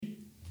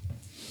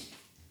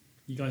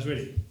You guys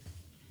ready?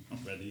 I'm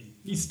ready.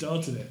 You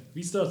started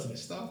it.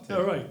 Started.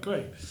 All right,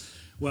 great.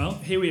 Well,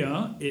 here we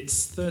are.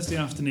 It's Thursday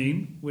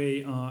afternoon.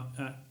 We are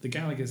at the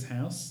Gallagher's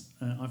house.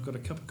 I've got a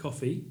cup of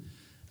coffee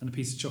and a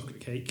piece of chocolate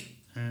cake,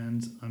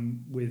 and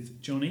I'm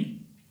with Johnny,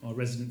 our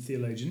resident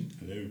theologian.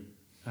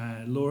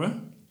 Hello. Laura.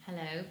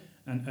 Hello.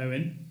 And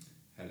Owen.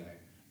 Hello.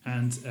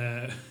 And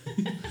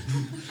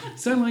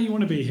sound like you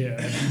want to be here.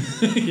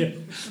 Yeah.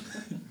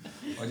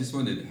 I just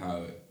wondered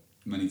how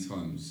many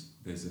times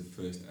there's a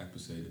first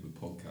episode of a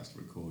podcast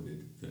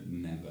recorded that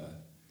never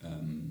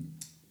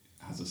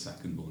has a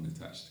second one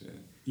attached to it.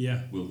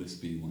 Yeah. Will this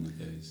be one of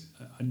those?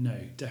 No,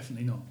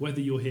 definitely not.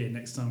 Whether you're here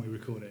next time we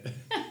record it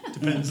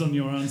depends on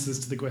your answers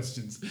to the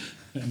questions.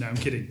 No, I'm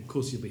kidding. Of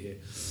course you'll be here.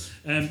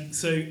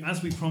 So,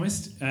 as we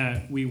promised,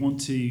 we want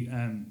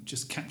to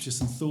just capture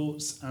some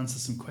thoughts, answer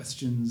some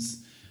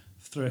questions,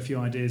 throw a few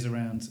ideas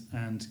around,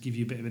 and give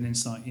you a bit of an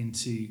insight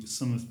into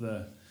some of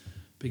the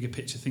bigger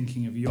picture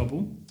thinking of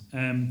Yobble.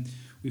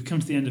 We've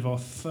come to the end of our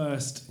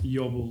first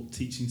Yobble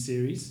teaching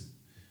series,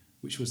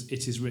 which was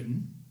It Is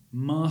Written,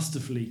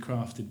 masterfully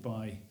crafted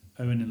by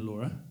Owen and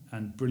Laura,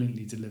 and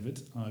brilliantly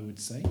delivered, I would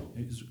say.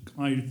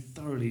 I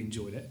thoroughly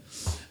enjoyed it.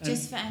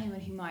 Just for anyone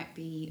who might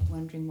be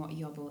wondering what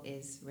Yobble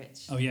is,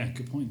 Rich. Oh yeah,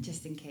 good point.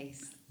 Just in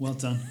case. Well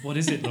done. What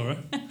is it, Laura?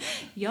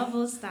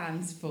 Yobble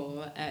stands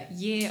for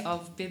Year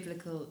of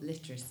Biblical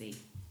Literacy.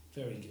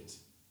 Very good.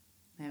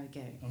 There we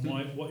go.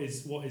 And what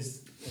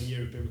is a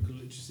year of biblical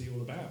literacy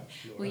all about,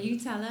 Laura? Will you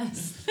tell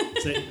us?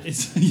 So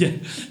it's a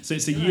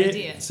Your year.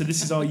 idea. So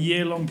this is our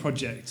year-long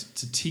project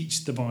to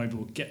teach the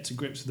Bible, get to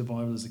grips with the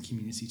Bible as a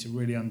community, to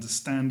really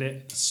understand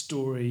it, the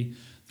story,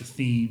 the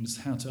themes,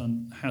 how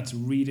to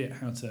read it,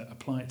 how to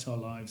apply it to our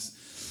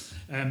lives.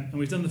 And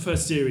we've done the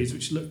first series,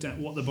 which looked at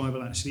what the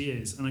Bible actually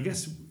is. And I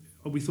guess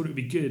we thought it would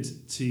be good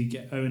to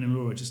get Owen and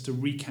Laura just to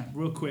recap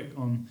real quick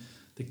on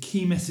the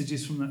key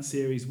messages from that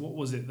series. What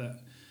was it that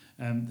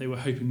they were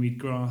hoping we'd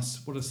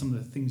grasp? What are some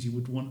of the things you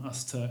would want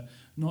us to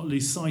not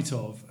lose sight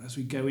of as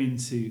we go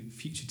into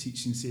future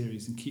teaching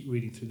series and keep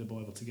reading through the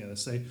Bible together?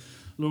 So,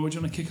 Laura, do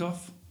you want to kick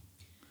off?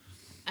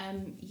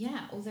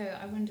 Yeah, although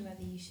I wonder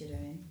whether you should,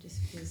 Owen,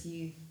 just because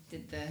you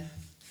did the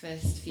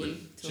first few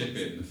talks. Chip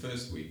in. The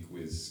first week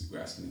we're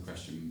asking the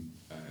question,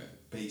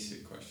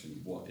 basic question,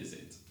 what is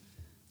it?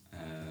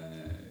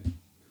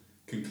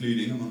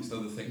 Concluding, amongst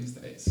other things,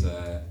 that it's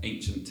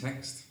ancient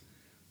text,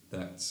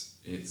 that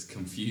it's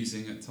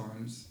confusing at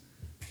times.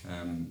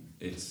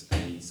 It's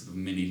a sort of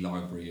mini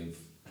library of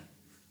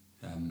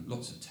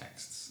lots of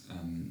texts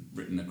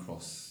written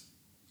across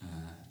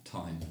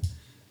time.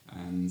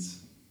 And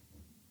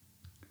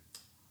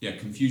yeah,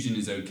 confusion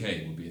is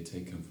okay will be a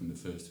take home from the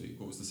first week.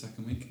 What was the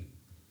second week?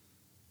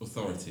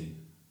 Authority.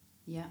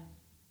 Yeah.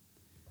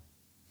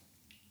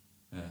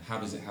 How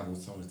does it have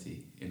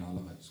authority in our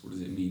lives? What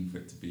does it mean for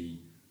it to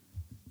be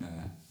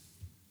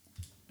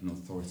an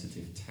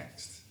authoritative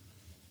text?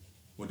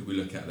 What did we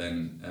look at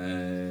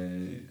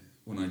then?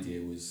 One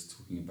idea was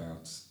talking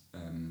about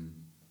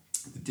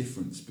the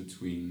difference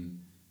between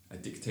a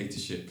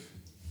dictatorship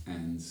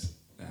and,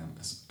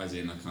 as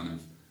in a kind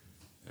of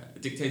a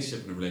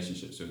dictatorship and a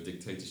relationship. So a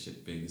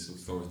dictatorship being this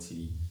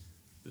authority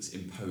that's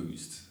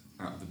imposed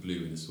out of the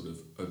blue in a sort of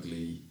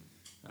ugly,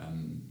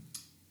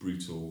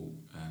 brutal,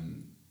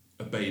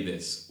 obey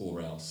this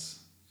or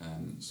else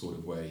sort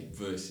of way,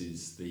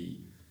 versus the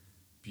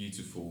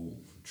beautiful,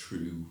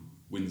 true,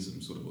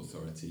 winsome sort of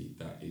authority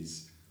that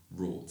is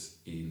wrought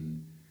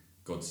in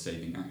God's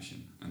saving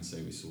action. And so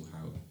we saw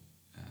how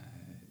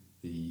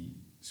the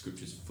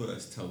scriptures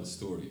first tell the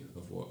story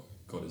of what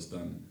God has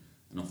done,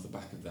 and off the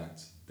back of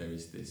that there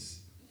is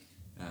this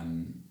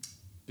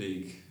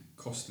big,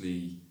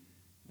 costly,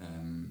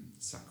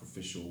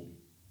 sacrificial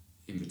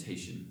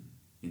invitation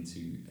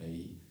into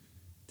a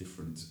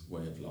different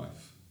way of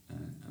life,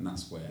 and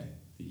that's where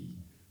the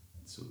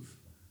sort of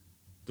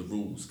the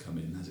rules come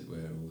in, as it were,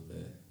 or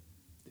the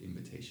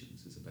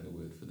invitations is a better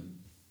word for them.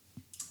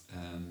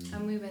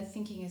 And we were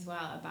thinking as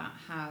well about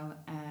how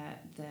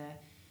the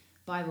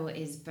Bible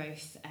is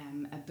both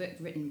a book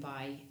written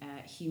by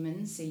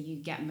humans, so you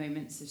get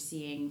moments of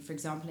seeing, for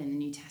example, in the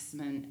New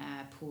Testament,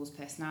 Paul's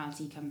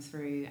personality come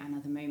through, and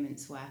other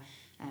moments where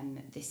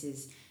this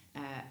is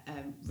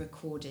a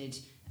recorded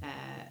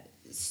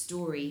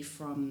story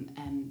from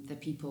the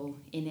people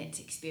in it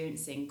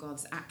experiencing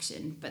God's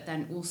action, but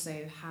then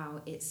also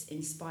how it's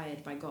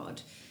inspired by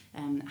God,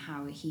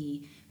 how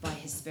he, by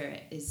his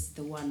Spirit, is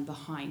the one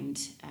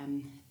behind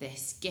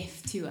this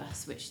gift to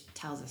us, which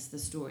tells us the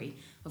story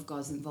of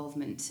God's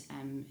involvement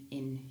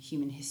in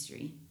human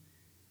history.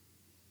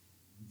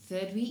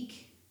 Third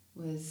week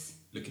was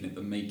looking at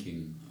the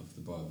making of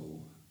the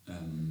Bible,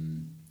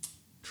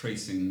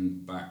 tracing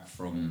back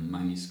from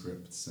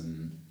manuscripts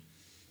and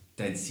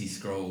Dead Sea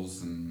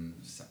Scrolls and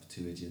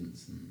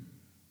Septuagints and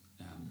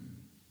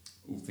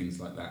all things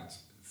like that,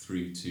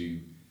 through to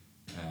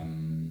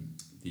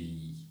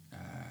the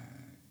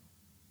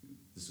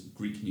sort of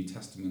Greek New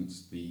Testament,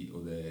 the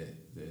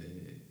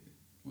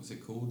what's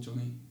it called,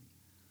 Johnny?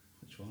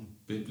 Which one?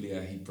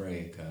 Biblia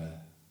Hebraica.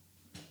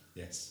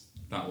 Yes.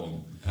 that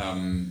one.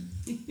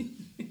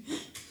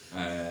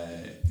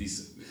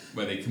 These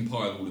where they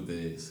compile all of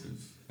the sort of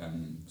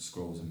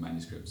scrolls and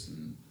manuscripts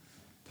and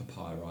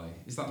papyri.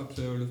 Is that the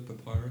plural of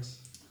papyrus?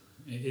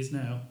 It is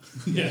now.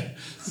 Yeah.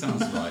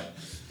 Sounds right.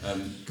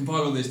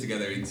 Compile all this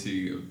together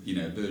into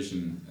a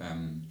version,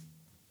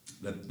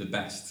 the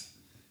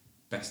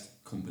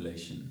best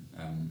compilation,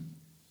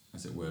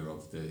 as it were,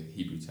 of the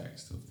Hebrew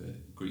text, of the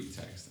Greek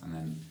text, and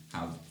then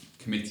how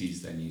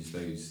committees then use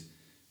those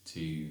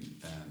to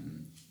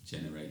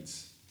generate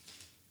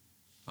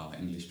our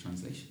English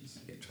translations.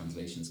 You get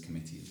translations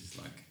committees. It's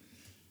like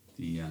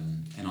the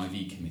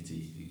NIV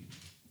committee,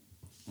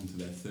 who onto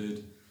their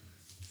third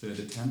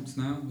attempt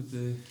now with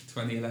the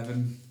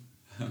 2011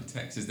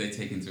 text, as they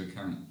take into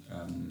account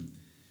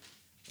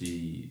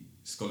the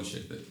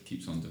scholarship that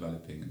keeps on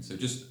developing. And so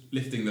just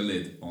lifting the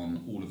lid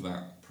on all of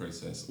that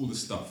process, all the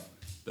stuff,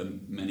 the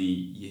many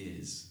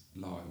years,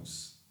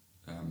 lives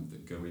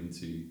that go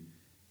into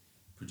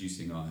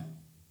producing our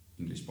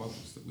English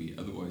Bibles that we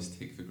otherwise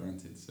take for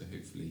granted. So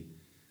hopefully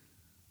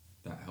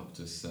that helped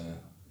us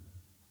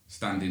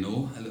stand in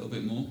awe a little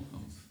bit more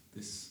of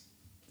this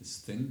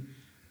thing.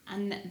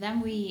 And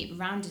then we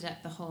rounded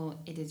up the whole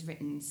It Is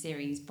Written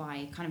series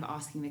by kind of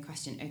asking the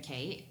question,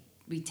 okay,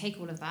 we take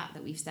all of that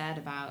we've said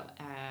about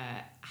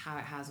how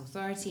it has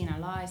authority in our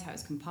lives, how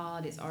it's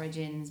compiled, its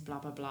origins, blah,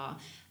 blah, blah.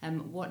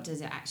 What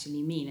does it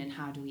actually mean and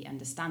how do we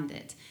understand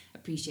it?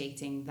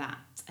 Appreciating that,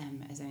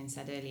 as Owen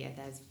said earlier,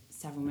 there's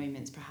several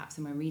moments perhaps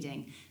when we're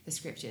reading the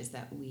scriptures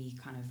that we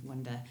kind of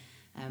wonder,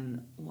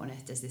 what on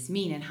earth does this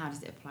mean and how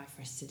does it apply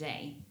for us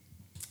today?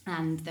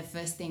 And the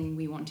first thing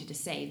we wanted to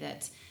say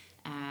that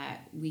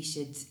we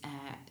should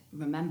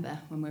remember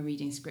when we're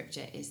reading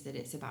scripture is that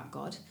it's about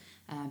God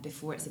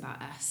before it's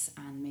about us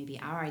and maybe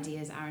our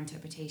ideas, our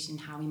interpretation,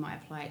 how we might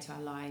apply it to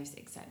our lives,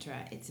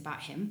 etc. It's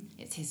about him.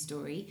 It's his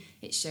story.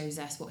 It shows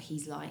us what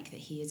he's like, that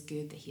he is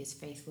good, that he is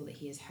faithful, that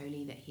he is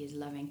holy, that he is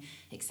loving,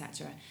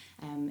 etc.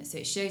 So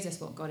it shows us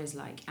what God is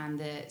like. And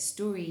the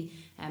story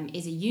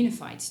is a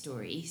unified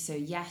story. So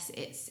yes,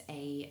 it's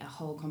a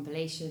whole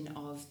compilation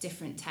of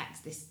different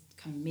texts, this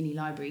kind of mini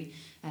library,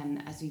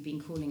 as we've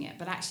been calling it,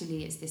 but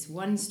actually it's this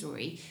one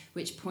story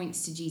which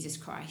points to Jesus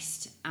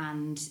Christ,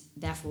 and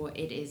therefore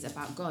it is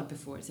about God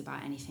before it's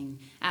about anything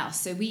else.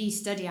 So we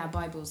study our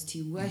Bibles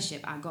to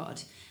worship our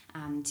God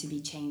and to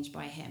be changed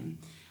by him.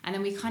 And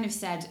then we kind of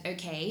said,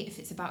 okay, if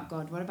it's about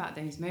God, what about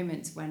those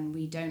moments when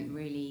we don't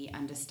really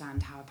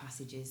understand how a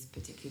passage is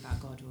particularly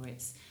about God, or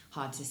it's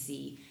hard to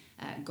see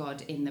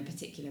God in the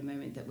particular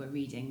moment that we're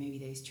reading, maybe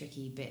those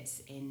tricky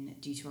bits in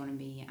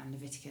Deuteronomy and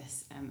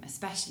Leviticus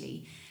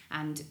especially,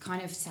 and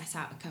kind of set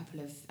out a couple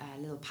of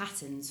little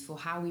patterns for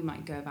how we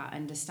might go about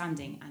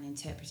understanding and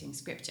interpreting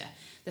scripture.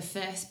 The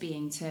first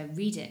being to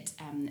read it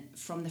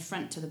from the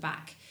front to the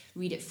back,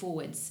 read it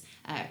forwards,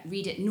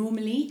 read it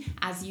normally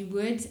as you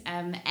would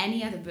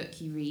any other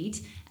book you read,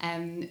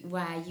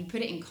 where you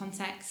put it in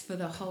context for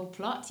the whole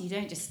plot. You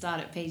don't just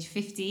start at page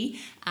 50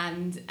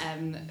 and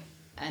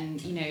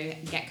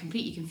get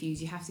completely confused.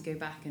 You have to go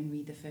back and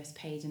read the first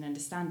page and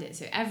understand it.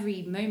 So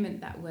every moment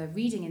that we're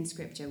reading in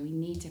scripture, we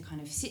need to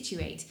kind of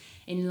situate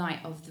in light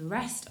of the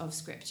rest of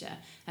scripture,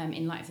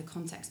 in light of the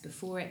context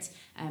before it,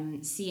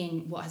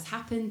 seeing what has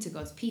happened to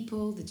God's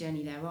people, the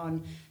journey they're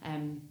on,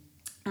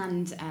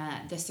 and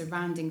the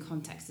surrounding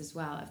context as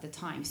well of the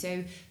time.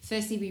 So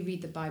firstly, we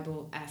read the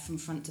Bible from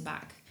front to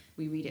back.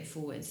 We read it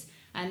forwards.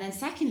 And then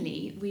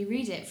secondly, we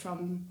read it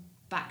from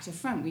back to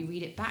front. We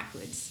read it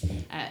backwards.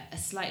 A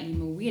slightly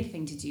more weird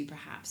thing to do,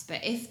 perhaps.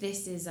 But if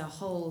this is a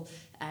whole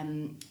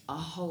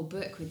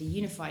book with a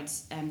unified,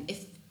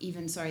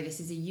 this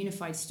is a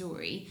unified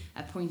story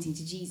pointing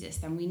to Jesus,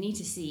 then we need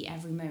to see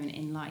every moment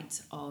in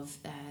light of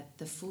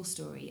the full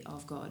story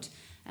of God.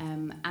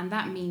 And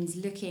that means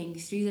looking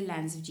through the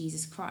lens of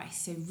Jesus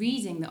Christ. So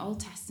reading the Old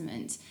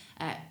Testament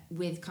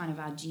with kind of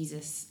our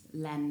Jesus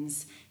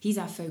lens. He's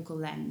our focal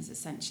lens,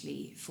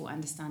 essentially, for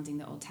understanding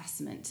the Old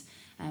Testament.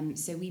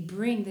 So we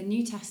bring the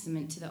New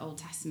Testament to the Old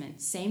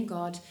Testament, same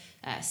God,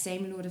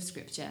 same Lord of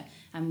Scripture,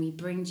 and we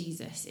bring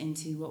Jesus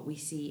into what we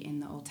see in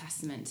the Old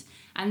Testament.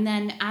 And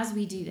then as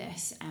we do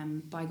this,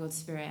 by God's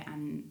Spirit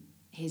and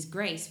his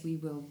grace, we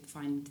will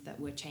find that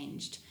we're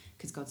changed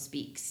because God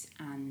speaks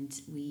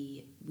and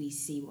we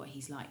see what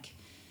he's like.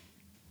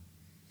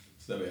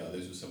 So there we are.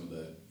 Those were some of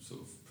the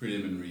sort of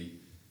preliminary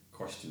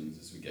questions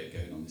as we get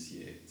going on this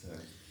year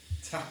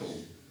to tackle.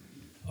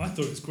 I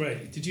thought it was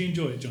great. Did you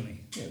enjoy it,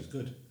 Johnny? Yeah, it was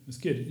good. It was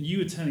good. You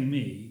were telling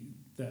me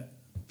that,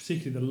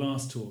 particularly the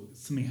last talk,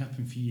 something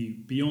happened for you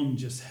beyond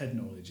just head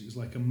knowledge. It was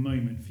like a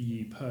moment for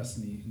you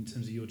personally in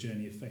terms of your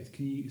journey of faith.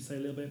 Can you say a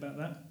little bit about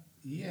that?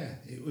 Yeah,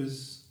 it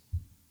was,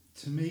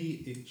 to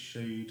me, it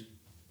showed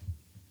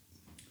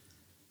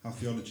how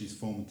theology is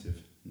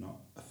formative, not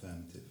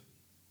affirmative.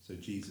 So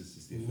Jesus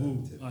is the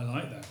affirmative. Ooh, I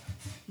like that.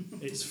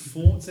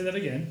 Say that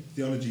again.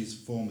 Theology is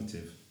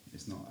formative,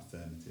 it's not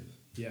affirmative.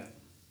 Yeah.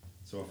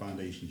 So our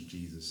foundation is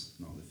Jesus,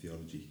 not the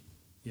theology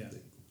that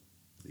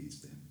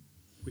leads to him.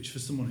 Which for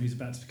someone who's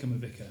about to become a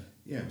vicar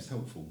Yeah, it was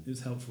helpful. It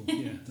was helpful.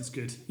 Yeah, that's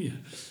good. Yeah,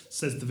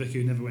 says the vicar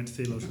who never went to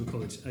theological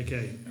college.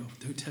 Okay,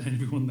 don't tell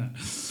everyone that.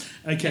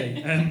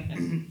 Okay,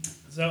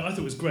 so I thought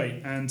it was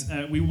great, and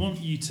we want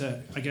you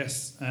to, I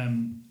guess,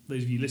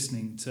 those of you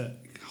listening, to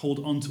hold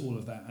on to all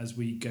of that as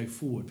we go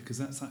forward, because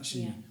that's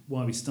actually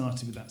why we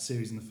started with that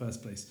series in the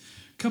first place.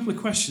 A couple of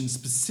questions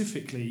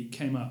specifically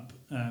came up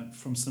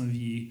from some of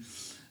you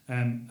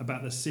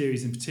about the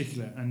series in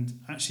particular, and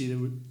actually there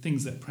were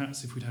things that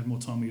perhaps if we'd had more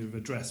time we would have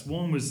addressed.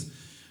 One was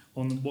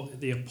on what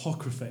the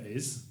Apocrypha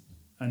is,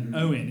 and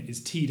Owen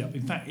is teed up.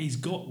 In fact, he's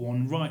got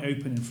one right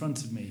open in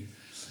front of me.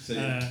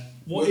 So,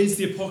 what is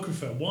the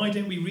Apocrypha? Why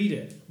don't we read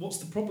it? What's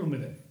the problem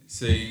with it?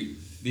 So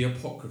the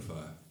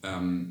Apocrypha,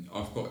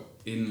 I've got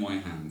in my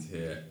hand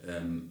here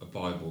a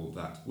Bible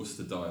that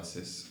Worcester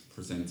Diocese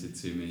presented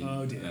to me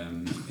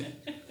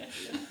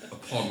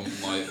upon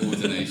my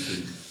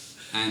ordination.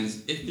 And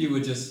if you were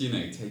just,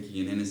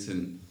 taking an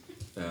innocent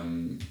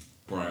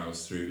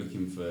browse through,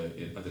 looking for,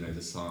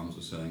 the Psalms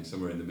or something,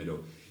 somewhere in the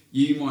middle,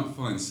 you might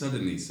find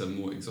suddenly some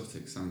more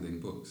exotic sounding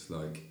books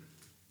like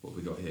what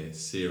we got here,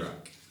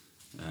 Sirach,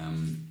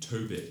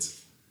 Tobit,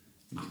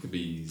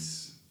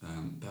 Maccabees,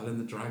 Bell and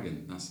the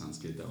Dragon. That sounds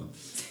good, that one.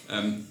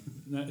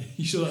 No,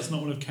 you sure that's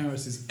not one of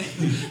Karis's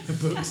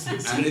books?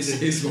 And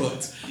it's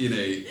what,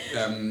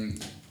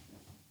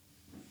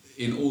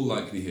 in all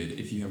likelihood,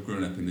 if you have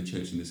grown up in the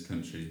church in this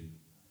country,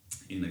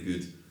 in a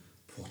good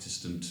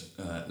Protestant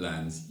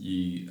land,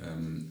 you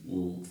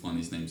will find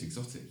these names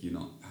exotic.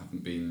 You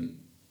haven't been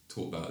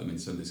taught about them in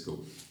Sunday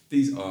school.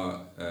 These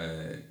are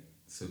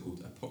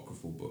so-called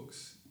apocryphal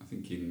books. I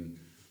think in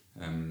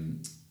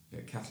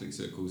Catholic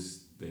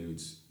circles, they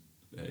would.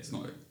 It's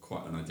not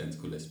quite an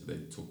identical list, but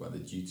they talk about the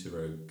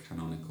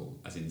deuterocanonical,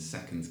 as in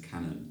second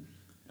canon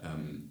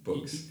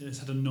books. It's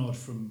had a nod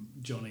from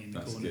Johnny in the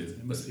corner. Good.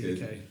 It must That's be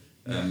good.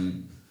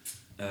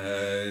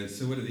 okay.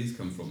 So where do these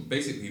come from?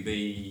 Basically,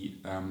 they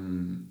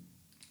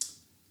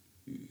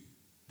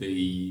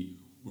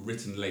were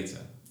written later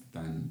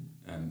than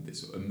they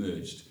sort of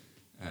emerged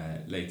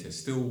later,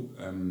 still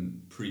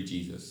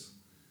pre-Jesus,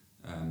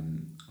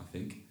 I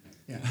think.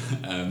 Yeah.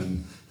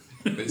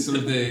 But sort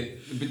of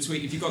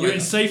between, if you've got You're in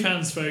safe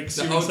hands, folks.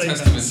 the You're Old in safe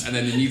Testament hands. and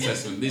then the New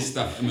Testament, this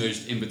stuff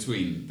emerged in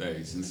between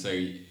those, and so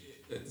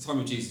at the time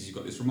of Jesus, you've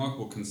got this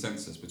remarkable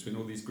consensus between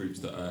all these groups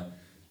that are,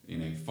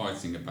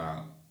 fighting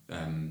about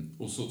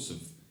all sorts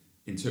of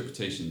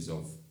interpretations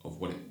of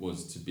what it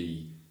was to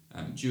be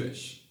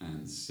Jewish,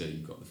 and so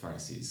you've got the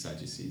Pharisees,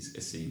 Sadducees,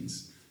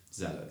 Essenes,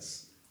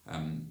 Zealots.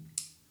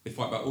 They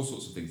fight about all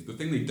sorts of things. The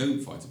thing they don't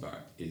fight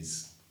about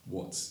is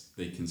what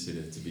they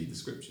consider to be the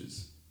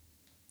scriptures,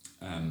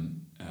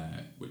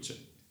 which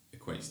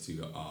equates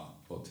to our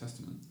Old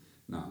Testament.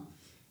 Now,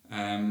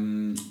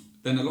 then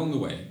along the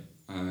way,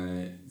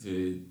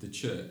 the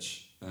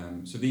church.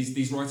 So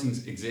these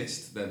writings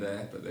exist; they're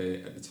there, but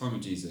at the time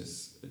of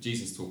Jesus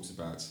talks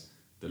about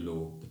the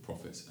law, the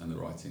prophets, and the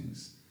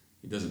writings.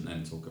 He doesn't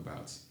then talk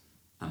about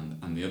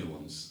and the other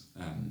ones.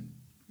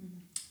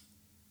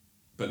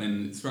 But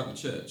then throughout the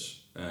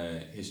church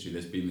history,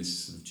 there's been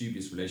this sort of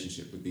dubious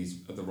relationship with these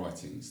other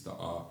writings that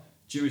are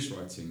Jewish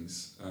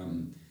writings.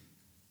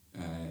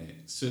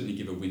 Certainly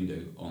give a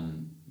window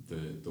on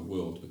the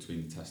world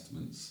between the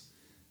Testaments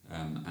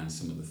and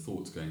some of the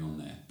thoughts going on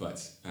there.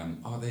 But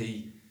are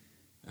they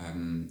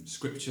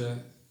scripture?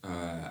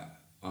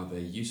 Are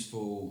they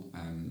useful?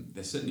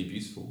 They're certainly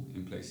beautiful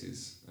in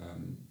places.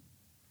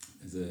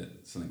 There's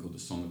something called the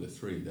Song of the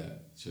Three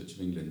that Church of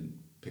England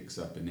picks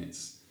up in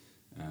its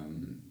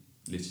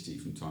liturgy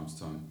from time to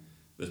time.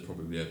 There's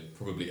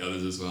probably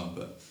others as well,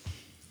 but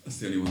that's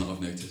the only one that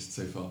I've noticed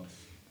so far.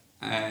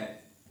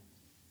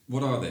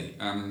 What are they?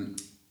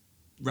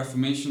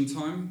 Reformation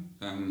time.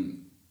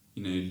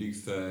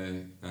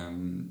 Luther,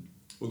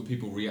 all the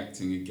people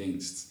reacting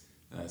against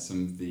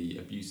some of the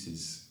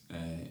abuses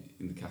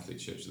in the Catholic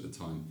Church at the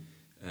time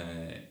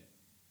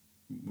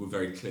were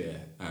very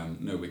clear.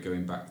 No, we're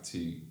going back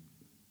to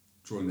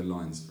drawing the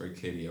lines very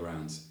clearly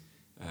around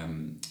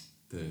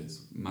the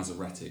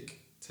Masoretic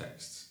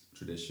text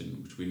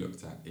tradition, which we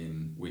looked at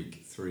in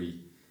week 3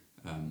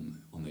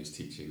 on those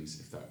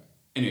teachings.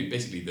 Anyway,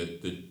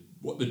 basically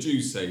what the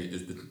Jews say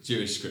is the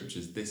Jewish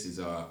scriptures. This is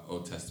our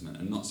Old Testament,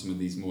 and not some of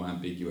these more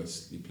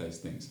ambiguously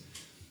placed things.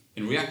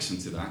 In reaction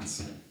to that,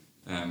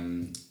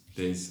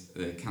 there's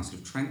the Council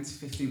of Trent,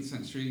 15th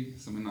century,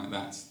 something like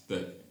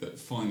that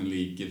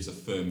finally gives a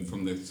firm,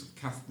 from the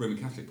Roman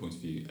Catholic point of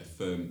view, a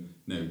firm,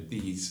 no,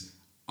 these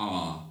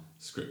are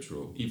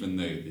scriptural, even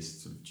though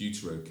this sort of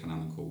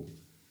deuterocanonical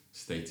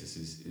status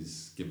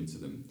is given to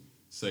them.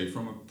 So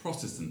from a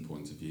Protestant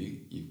point of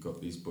view, you've got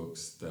these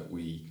books that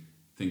we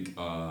think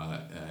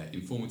are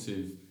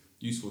informative,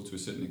 useful to a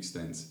certain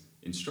extent,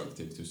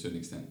 instructive to a certain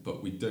extent,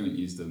 but we don't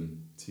use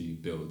them to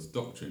build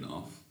doctrine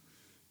off.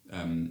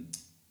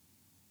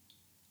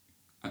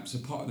 So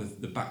part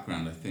of the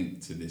background, I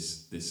think, to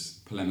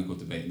this polemical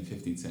debate in the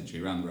 15th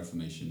century around the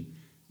Reformation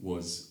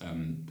was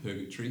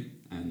purgatory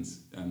and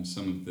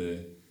some of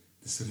the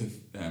sort of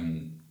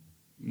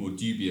more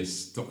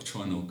dubious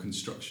doctrinal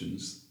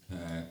constructions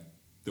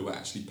that were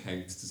actually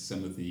pegged to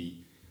some of the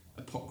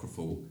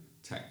apocryphal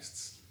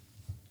texts.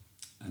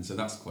 And so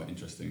that's quite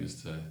interesting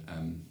as to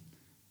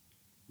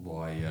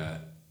why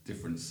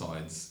different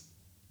sides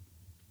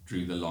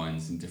drew the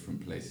lines in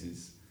different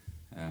places.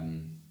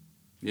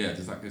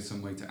 Does that go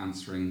some way to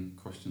answering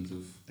questions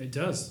of It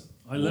does.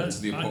 what's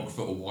the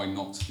Apocrypha or why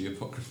not the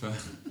Apocrypha?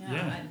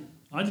 Yeah.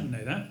 I didn't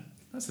know that.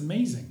 That's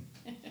amazing.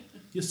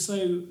 You're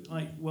so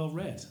well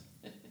read.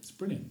 It's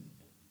brilliant.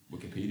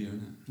 Wikipedia,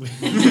 isn't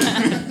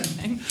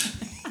it?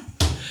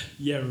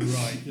 Yeah,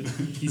 right.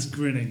 He's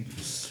grinning.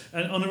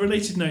 And on a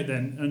related note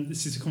then, and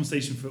this is a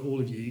conversation for all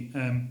of you,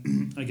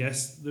 I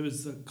guess, there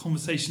was a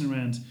conversation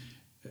around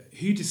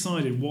who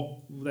decided what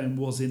then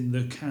was in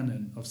the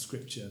canon of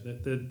Scripture,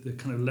 the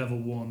kind of level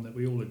one that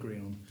we all agree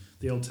on,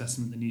 the Old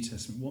Testament, the New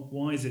Testament.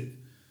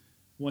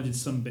 Why did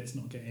some bits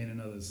not get in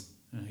and others?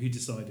 Who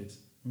decided?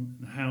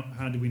 And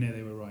how do we know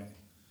they were right?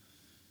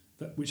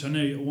 Which I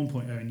know at one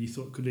point, Owen, you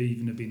thought could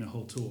even have been a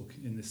whole talk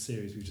in this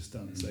series we've just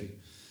done. Mm. So,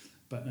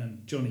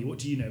 but Johnny, what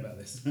do you know about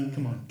this?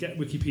 Come on, get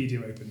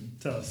Wikipedia open.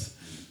 Tell us.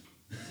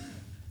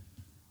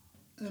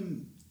 To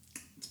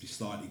be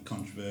slightly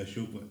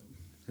controversial, but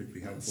hopefully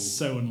helpful.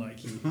 So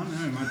unlike you. I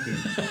know,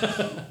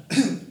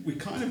 imagine. We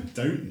kind of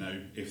don't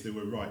know if they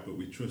were right, but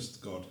we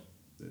trust God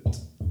that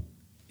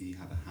He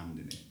had a hand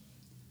in it.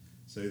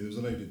 So there was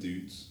a load of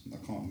dudes. I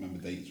can't remember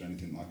dates or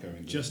anything like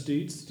Owen. Just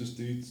dudes? Just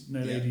dudes. No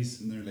ladies?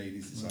 No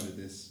ladies decided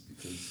this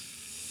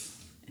because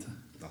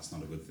that's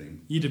not a good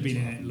thing. You'd have been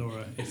in it,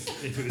 Laura,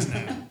 if it was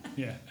now.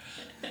 Yeah.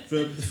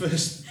 For the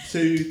first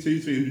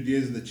 300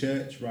 years of the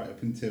church, right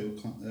up until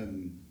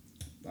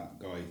that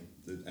guy,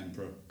 the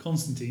emperor.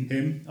 Constantine.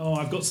 Him. Oh,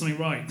 I've got something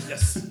right.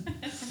 Yes.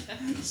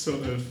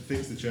 Sort of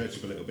fixed the church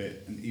up a little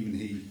bit, and even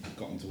he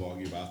got them to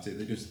argue about it.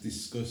 They just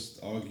discussed,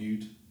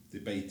 argued,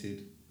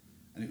 debated,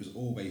 and it was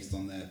all based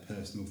on their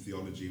personal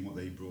theology and what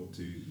they brought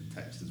to the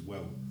text as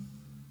well.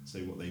 So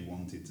what they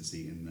wanted to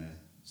see in there.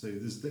 So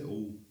there's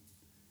little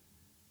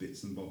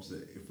bits and bobs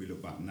that if we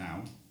look back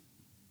now,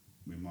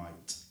 we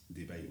might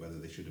debate whether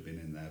they should have been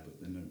in there,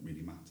 but they don't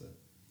really matter.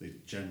 They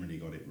generally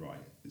got it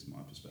right, is my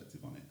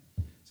perspective on it.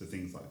 So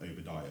things like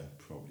Obadiah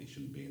probably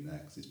shouldn't be in there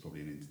because it's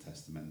probably an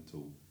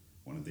intertestamental,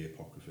 one of the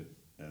Apocrypha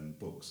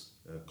books,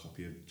 a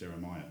copy of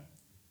Jeremiah.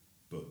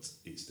 But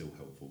it's still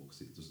helpful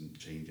because it doesn't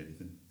change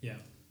anything. Yeah.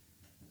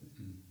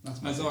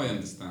 As I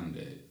understand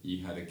it,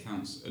 you had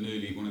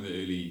one of the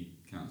early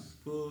counts,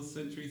 4th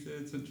century,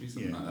 3rd century,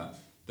 something like that,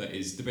 that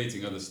is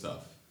debating other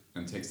stuff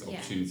and takes the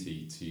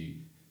opportunity to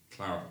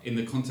clarify. In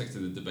the context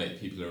of the debate,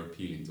 people are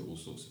appealing to all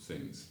sorts of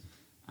things,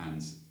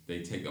 and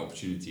they take the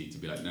opportunity to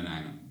be like, no,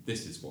 hang on,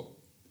 this is what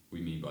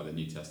we mean by the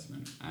New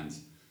Testament, and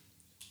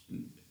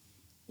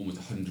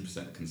almost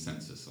 100%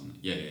 consensus on it.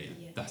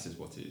 Yeah. That is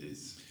what it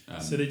is.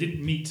 So they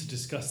didn't meet to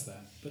discuss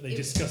that, but they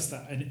discussed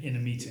that in a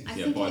meeting. I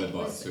think it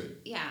was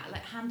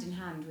like hand in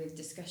hand with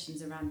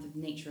discussions around the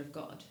nature of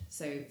God.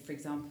 So, for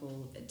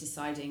example,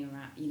 deciding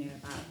around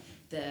about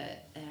the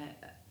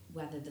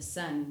whether the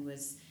Son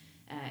was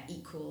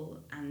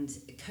equal and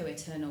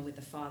co-eternal with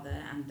the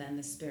Father and then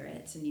the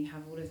Spirit, and you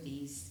have all of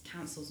these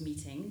councils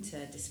meeting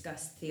to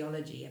discuss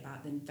theology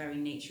about the very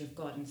nature of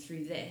God, and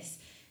through this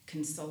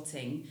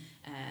consulting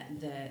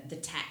the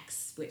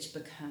texts which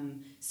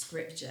become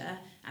scripture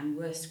and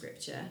were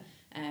scripture,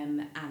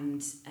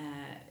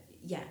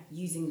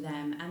 using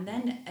them, and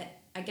then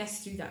I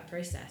guess through that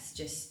process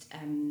just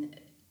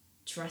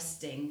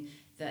trusting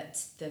that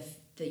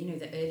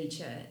the early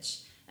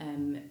church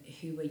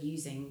who were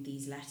using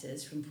these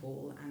letters from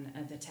Paul and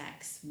other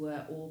texts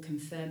were all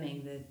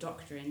confirming the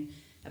doctrine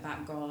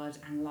about God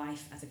and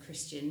life as a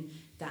Christian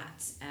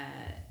that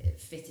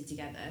fitted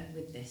together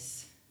with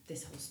this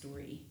whole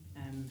story.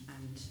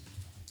 And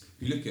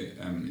if you look at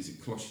is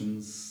it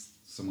Colossians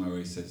somewhere where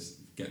he says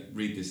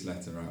read this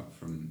letter out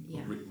from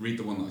read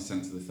the one that I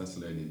sent to the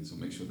Thessalonians, or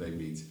make sure they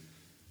read,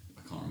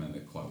 I can't remember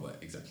quite what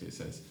exactly it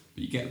says,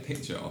 but you get a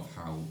picture of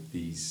how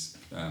these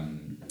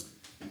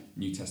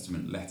New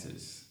Testament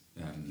letters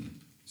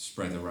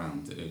spread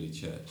around the early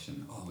church,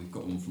 and we've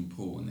got one from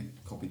Paul, and they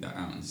copied that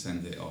out and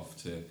send it off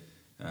to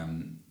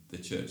the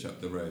church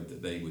up the road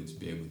that they would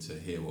be able to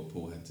hear what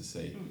Paul had to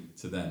say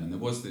to them. And there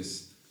was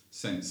this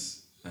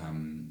sense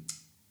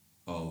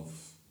of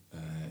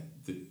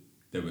that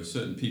there were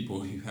certain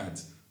people who had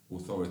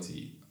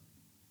authority,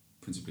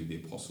 principally the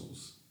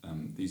apostles.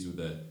 These were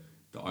the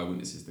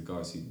eyewitnesses, the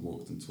guys who'd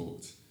walked and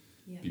talked,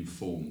 been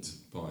formed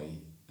by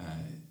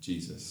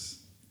Jesus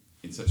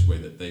in such a way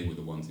that they were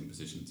the ones in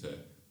position to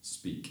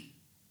speak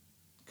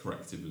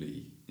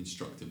correctively,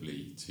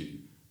 instructively to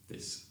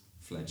this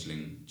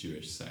fledgling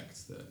Jewish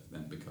sect that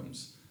then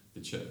becomes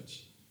the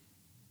church.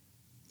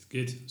 It's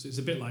good. So it's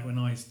a bit like when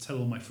I tell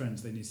all my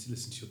friends they need to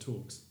listen to your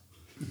talks.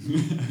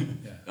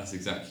 That's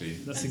exactly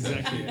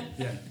it.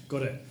 Yeah,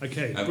 got it.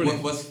 Okay.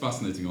 What's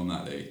fascinating on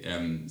that though?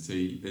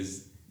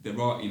 There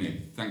are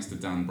thanks to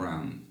Dan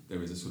Brown,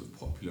 there is a sort of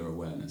popular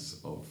awareness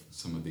of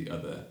some of the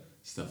other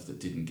stuff that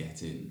didn't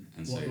get in,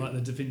 and like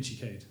the Da Vinci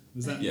Code?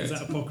 Was that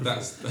apocryphal?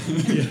 That's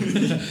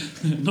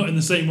not in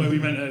the same way we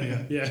meant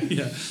earlier. Yeah.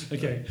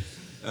 Okay.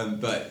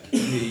 But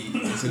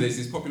so there's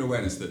this popular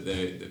awareness that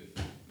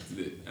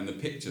the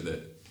picture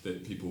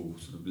that people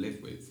sort of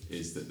live with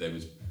is that there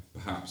was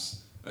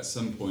perhaps at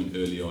some point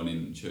early on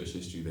in church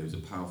history there was a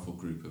powerful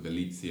group of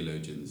elite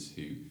theologians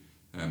who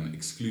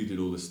excluded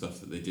all the stuff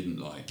that they didn't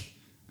like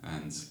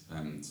and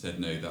said,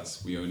 no,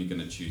 we're only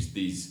going to choose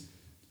these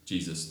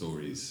Jesus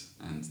stories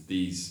and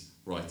these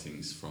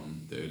writings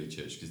from the early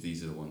church because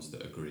these are the ones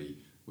that agree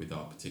with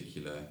our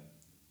particular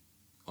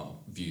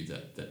view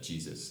that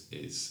Jesus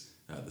is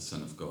the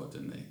Son of God,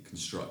 and they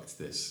construct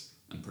this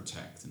and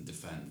protect and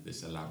defend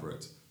this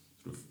elaborate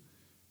sort of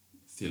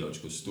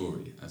theological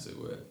story, as it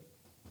were.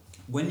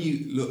 When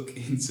you look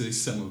into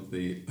some of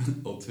the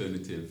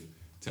alternative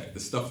text, the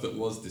stuff that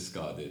was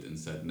discarded and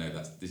said, no,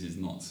 this is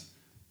not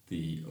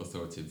the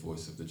authoritative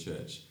voice of the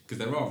church, because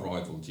there are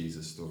rival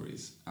Jesus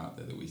stories out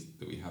there that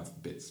we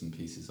have bits and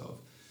pieces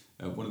of.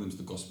 One of them is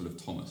the Gospel of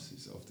Thomas,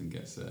 who often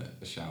gets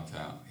a shout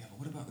out. Yeah, but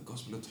what about the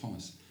Gospel of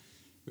Thomas?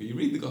 Well, you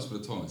read the Gospel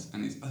of Thomas,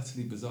 and it's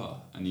utterly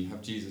bizarre, and you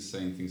have Jesus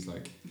saying things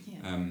like,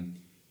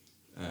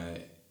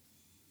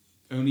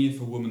 only if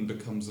a woman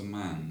becomes a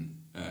man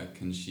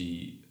can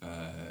she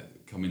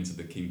come into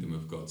the kingdom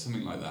of God,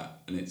 something like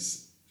that, and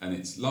it's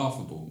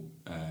laughable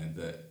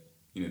that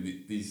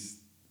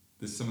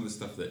there's some of the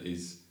stuff that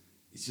it's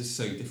just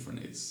so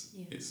different.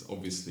 It's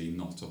obviously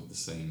not of the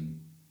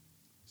same.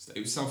 It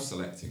was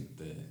self-selecting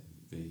the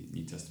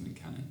New Testament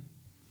canon.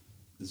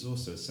 There's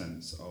also a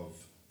sense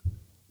of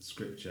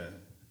Scripture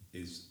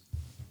is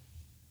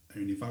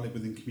only valid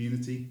within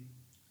community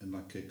and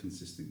like a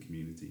consistent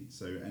community.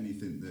 So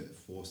anything that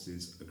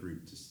forces a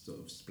group to sort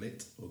of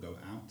split or go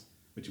out,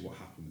 which is what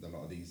happened with a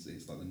lot of these,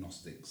 it's like the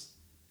Gnostics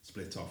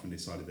split off and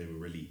decided they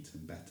were elite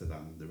and better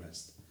than the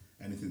rest.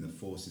 Anything that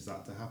forces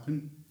that to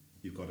happen,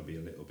 you've got to be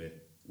a little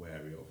bit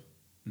wary of.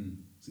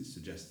 So it's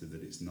suggested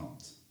that it's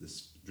not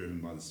driven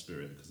by the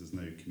Spirit, because there's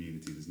no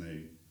community, there's no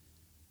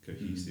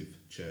cohesive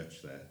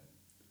church there,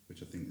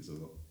 which I think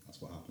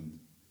that's what happened.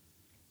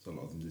 So a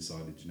lot of them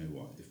decided, you know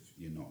what, if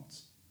you're not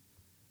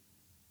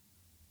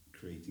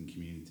creating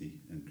community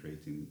and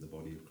creating the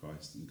body of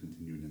Christ and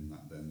continuing in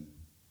that, then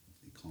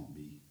it can't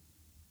be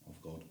of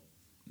God.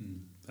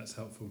 That's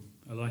helpful.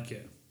 I like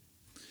it.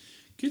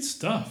 Good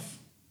stuff.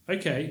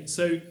 Okay,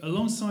 so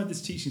alongside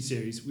this teaching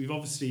series, we've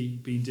obviously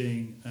been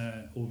doing,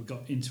 or we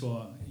got into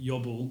our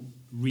Yobble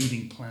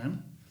reading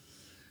plan.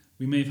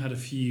 We may have had a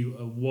few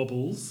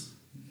wobbles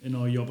in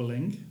our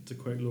yobbling, to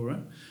quote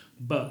Laura,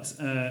 but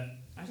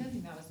I don't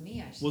think that was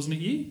me, actually. Wasn't it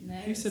you? No.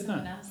 Who said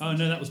that? Else. Oh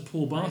no, that was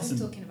Paul Barton. I was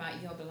talking about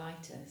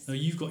yobbleitis. Oh,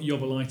 you've got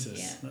yobbleitis.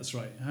 Yeah. That's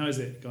right. How is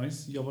it,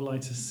 guys?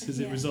 Yobbleitis. Has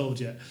it resolved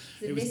yet?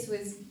 So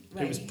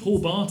it was Paul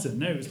Barton.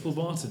 No, it was Paul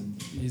Barton.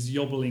 His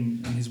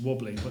yobbling and his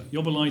wobbling. But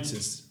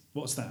yobbleitis.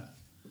 What's that?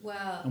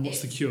 Well, and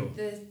what's the cure?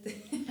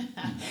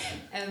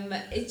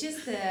 It's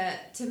just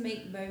to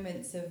make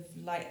moments of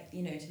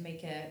to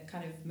make a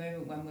kind of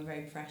moment when we're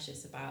very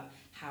precious about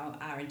how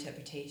our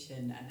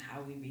interpretation and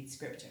how we read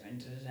scripture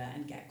and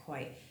and get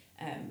quite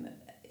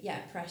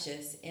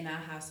precious in our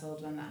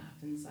household. When that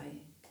happens,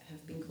 I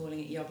have been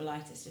calling it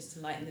yobbleitis, just to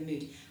lighten the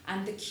mood.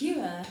 And the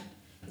cure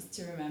is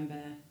to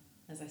remember,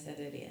 as I said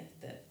earlier,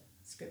 that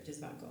Scripture's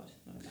about God,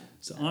 not about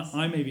So us.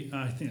 I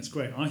think that's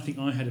great. I think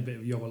I had a bit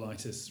of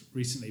yobbleitis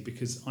recently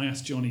because I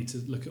asked Johnny to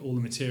look at all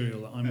the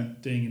material that I'm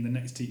doing in the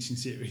next teaching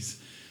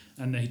series,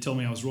 and he told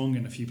me I was wrong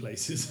in a few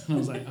places. And I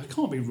was like, I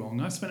can't be wrong.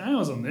 I spent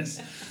hours on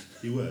this.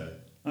 You were.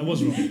 I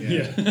was wrong.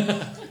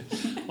 Yeah.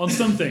 On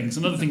some things,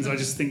 on other things, I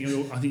just think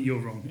you're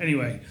wrong.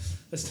 Anyway,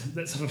 let's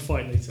have a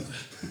fight later.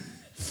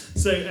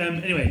 So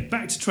anyway,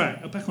 back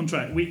on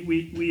track.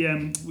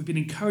 We've been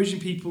encouraging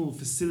people,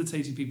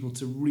 facilitating people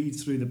to read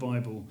through the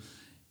Bible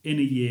in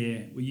a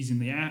year. We're using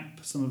the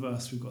app. Some of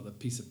us, we've got the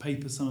piece of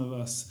paper. Some of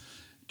us,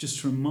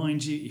 just to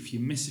remind you, if you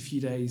miss a few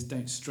days,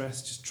 don't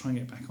stress. Just try and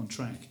get back on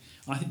track.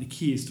 I think the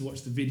key is to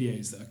watch the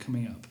videos that are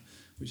coming up,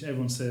 which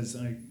everyone says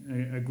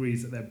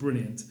agrees that they're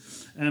brilliant.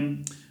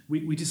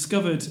 We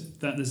discovered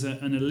that there's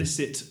an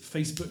illicit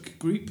Facebook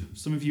group.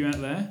 Some of you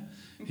out there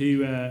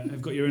who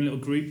have got your own little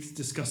group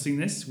discussing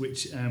this,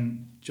 which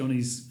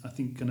Johnny's, I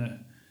think, going to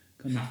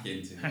kind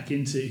of hack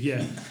into.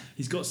 Yeah,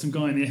 he's got some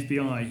guy in the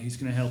FBI who's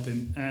going to help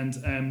him.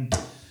 And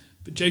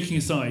but joking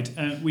aside,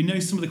 we know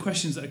some of the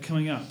questions that are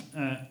coming up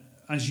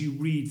as you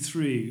read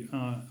through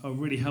are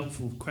really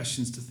helpful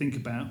questions to think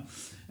about.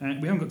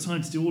 We haven't got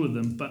time to do all of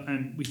them, but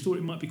we thought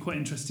it might be quite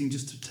interesting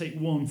just to take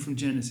one from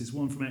Genesis,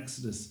 one from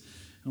Exodus,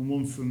 and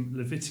one from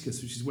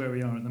Leviticus, which is where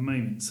we are at the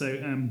moment.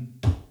 So,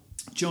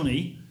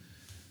 Johnny,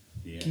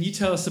 yes. Can you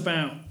tell us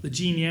about the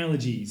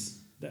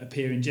genealogies that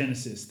appear in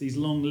Genesis? These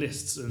long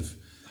lists of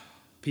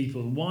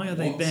people. Why are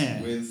they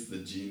there? With the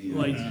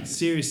genealogies? Like,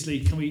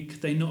 seriously,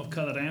 could they not have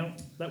cut that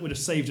out? That would have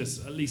saved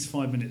us at least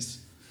 5 minutes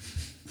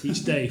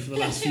each day for the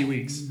last few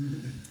weeks.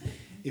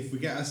 If we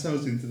get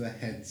ourselves into the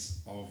heads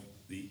of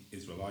the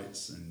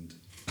Israelites and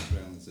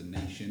Israel as a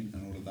nation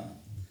and all of that,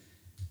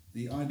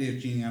 the idea of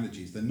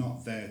genealogies, they're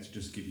not there to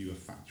just give you a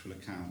factual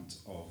account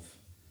of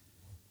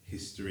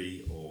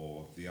history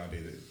or the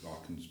idea that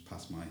I can just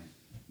pass my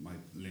my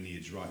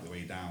lineage right the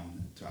way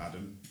down to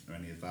Adam or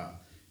any of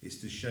that. It's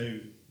to show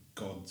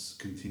God's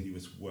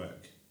continuous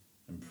work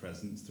and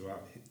presence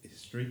throughout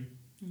history,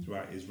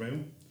 throughout Israel.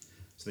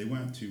 So they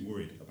weren't too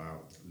worried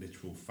about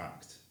literal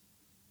fact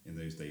in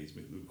those days.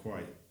 It was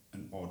quite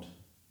an odd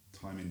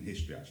time in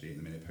history, actually, in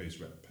the minute post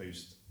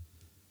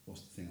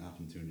what's the thing that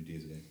happened 200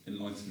 years ago?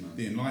 Enlightenment.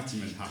 The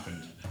Enlightenment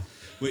happened,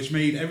 which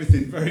made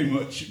everything very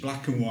much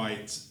black and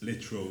white,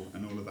 literal,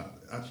 and all of that.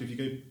 Actually, if you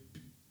go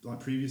like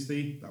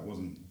previously, that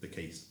wasn't the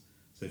case.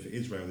 So for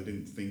Israel, they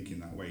didn't think in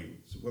that way.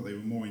 So what they were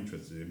more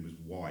interested in was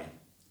why,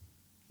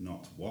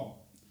 not what.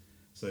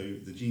 So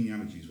the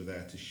genealogies were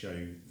there to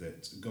show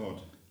that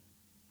God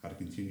had a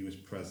continuous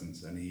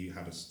presence and he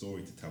had a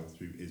story to tell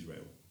through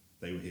Israel.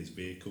 They were his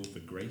vehicle for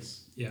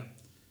grace. Yeah,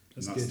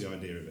 that's good. The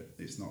idea of it.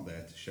 It's not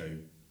there to show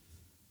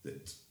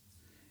that.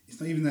 It's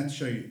not even there to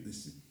show.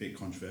 This is a bit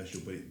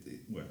controversial, but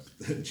it works.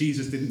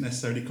 Jesus didn't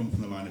necessarily come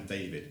from the line of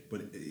David,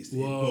 but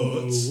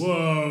whoa,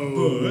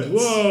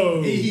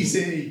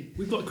 easy.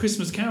 We've got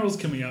Christmas carols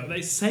coming out.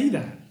 They say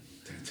that.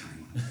 Don't tell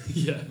anyone.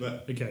 Yeah.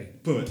 But okay.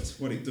 But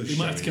what it does. We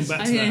show might have to come is-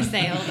 back I to was going that. to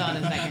say, hold on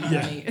a second.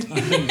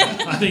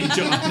 Yeah. I think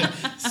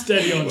John,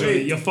 steady on, Johnny.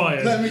 Wait, You're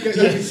fired. Let me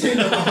say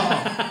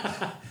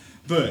that.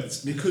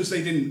 But because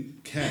they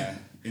didn't care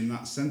in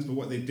that sense, but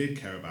what they did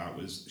care about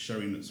was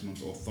showing that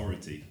someone's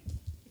authority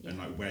and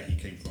like where he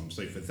came from.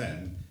 So for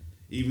them,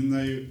 even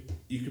though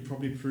you could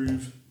probably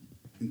prove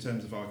in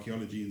terms of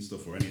archaeology and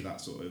stuff or any of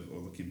that sort of, or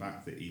looking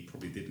back, that he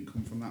probably didn't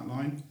come from that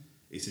line,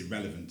 it's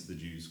irrelevant to the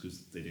Jews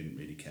because they didn't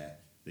really care.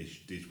 They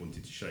just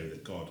wanted to show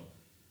that God,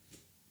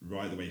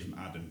 right the way from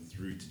Adam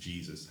through to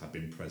Jesus, had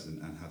been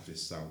present and had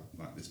this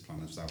this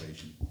plan of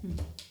salvation.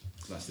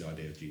 So that's the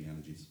idea of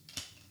genealogies.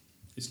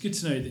 It's good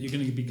to know that you're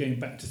going to be going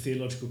back to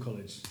theological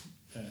college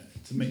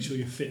to make sure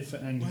you're fit for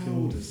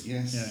Anglican orders.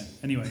 Yes. Yeah.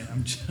 Anyway,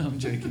 I'm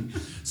joking.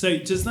 So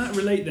does that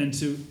relate then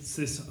to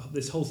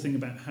this whole thing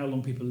about how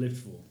long people live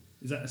for?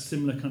 Is that a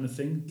similar kind of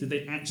thing? Did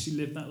they actually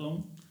live that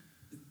long?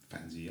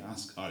 Depends who you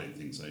ask. I don't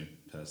think so,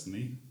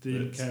 personally. They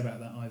didn't care about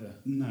that either.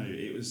 No,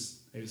 it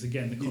was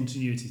again the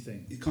continuity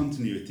thing. the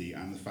continuity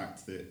and the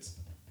fact that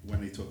when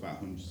they talk about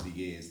hundreds of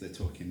years, they're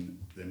talking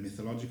the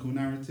mythological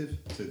narrative.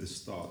 So the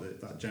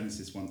start, that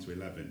Genesis 1 to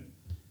 11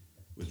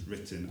 was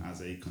written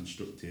as a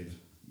constructive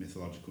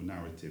mythological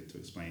narrative to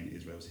explain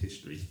Israel's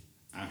history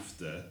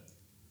after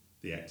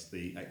the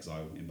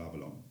exile in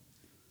Babylon.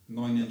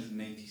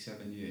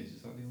 987 years,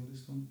 is that the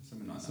oldest one?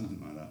 Something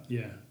like that.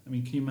 Yeah. I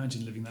mean, can you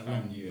imagine living that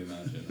long? Can you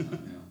imagine that?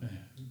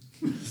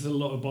 Yeah. It's a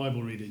lot of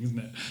Bible reading, isn't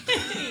it?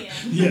 Yeah.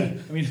 Yeah.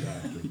 I mean,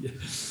 Exactly. yeah.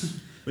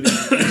 But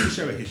it's to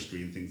show a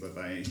history and things like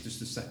that. It's just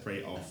to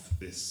separate off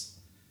this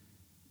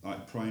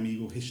like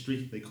primeval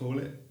history, they call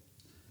it,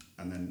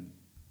 and then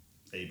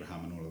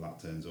Abraham and all of that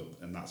turns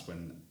up, and that's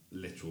when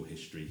literal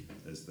history,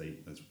 as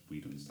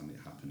we'd understand it,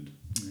 happened.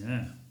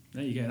 Yeah.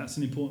 There you go. That's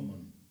an important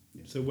one.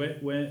 Yeah. So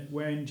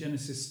where in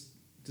Genesis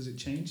does it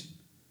change?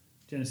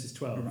 Genesis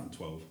 12. Around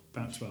 12.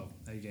 About 12.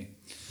 There you go.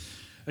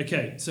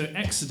 Okay, so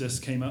Exodus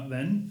came up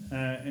then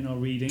in our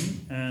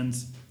reading, and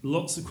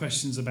lots of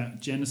questions about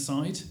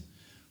genocide,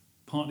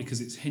 partly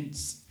because it's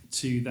hints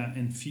to that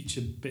in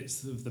future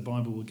bits of the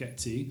Bible we'll get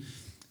to.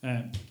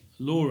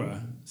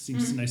 Laura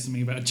seems to know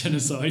something about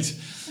genocide.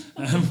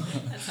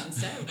 That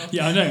sounds terrible.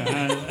 Yeah, I know.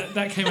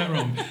 That came out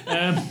wrong.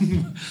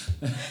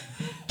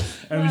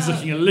 Everyone's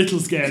looking a little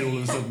scared all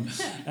of a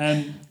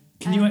sudden.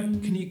 Can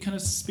you kind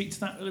of speak to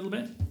that a little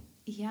bit?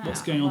 Yeah.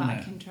 What's going on there?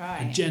 I can try.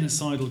 A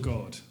genocidal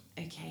God.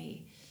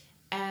 Okay.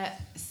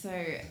 So,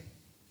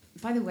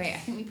 by the way, I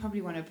think we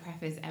probably want to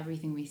preface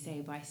everything we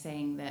say by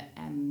saying that,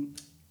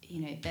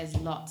 there's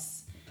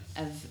lots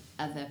of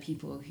other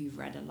people who've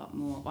read a lot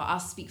more. Well, I'll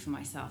speak for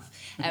myself,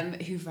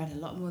 who've read a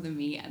lot more than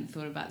me and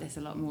thought about this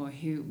a lot more,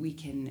 who we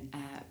can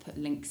put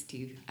links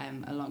to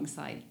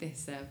alongside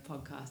this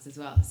podcast as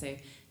well. So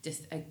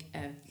just a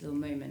little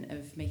moment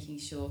of making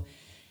sure,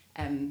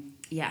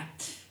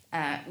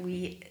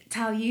 we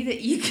tell you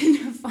that you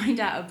can find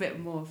out a bit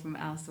more from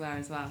elsewhere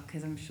as well,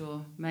 because I'm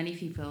sure many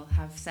people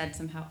have said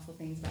some helpful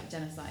things about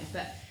genocide.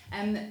 But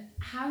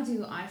how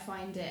do I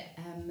find it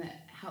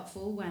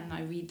helpful when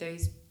I read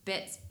those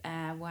bits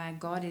where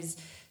God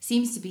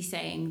seems to be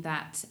saying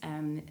that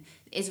the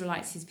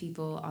Israelites, his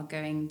people, are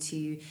going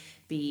to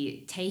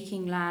be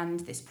taking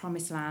land, this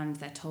promised land.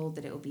 They're told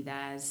that it will be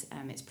theirs.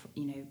 It's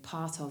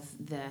part of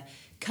the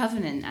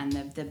covenant and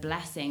the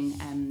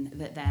blessing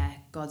that they're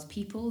God's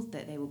people,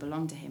 that they will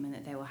belong to him, and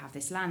that they will have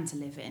this land to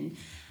live in,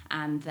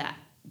 and that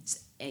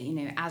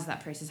as that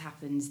process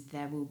happens,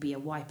 there will be a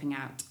wiping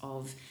out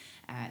of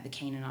the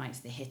Canaanites,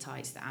 the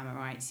Hittites, the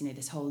Amorites,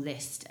 this whole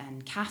list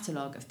and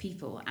catalogue of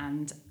people.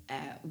 And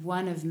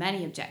one of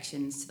many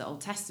objections to the Old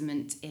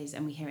Testament is,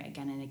 and we hear it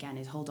again and again,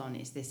 is, hold on,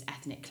 is this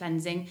ethnic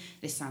cleansing?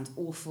 This sounds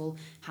awful.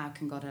 How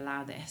can God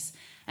allow this?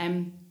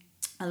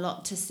 A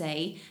lot to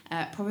say.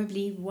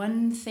 Probably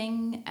one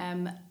thing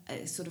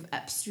sort of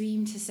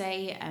upstream to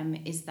say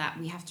is that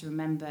we have to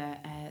remember,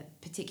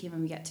 particularly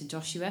when we get to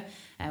Joshua,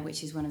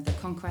 which is one of the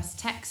conquest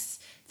texts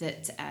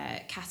that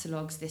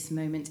catalogues this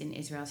moment in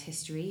Israel's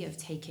history of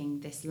taking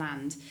this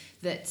land,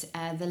 that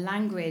the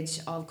language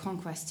of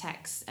conquest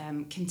texts,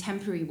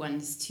 contemporary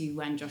ones to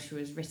when Joshua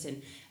was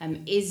written,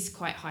 is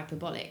quite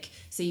hyperbolic.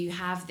 So you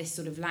have this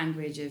sort of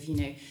language of,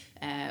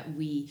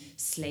 we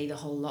slay the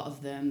whole lot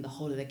of them, the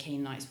whole of the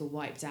Canaanites were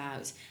wiped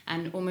out,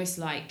 and almost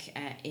like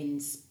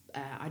in,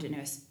 I don't know,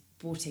 a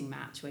sporting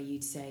match where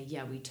you'd say,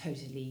 yeah, we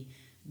totally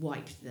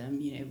wiped them,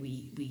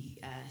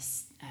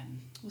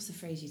 what's the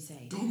phrase you'd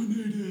say?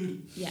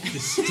 Dominated. Yeah.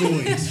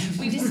 Destroyed.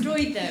 We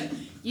destroyed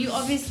them. You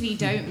obviously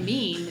don't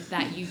mean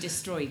that you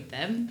destroyed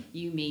them.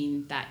 You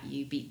mean that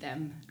you beat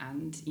them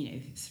and,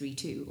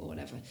 3-2 or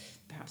whatever.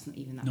 Perhaps not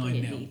even that 9-0.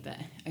 brilliantly, but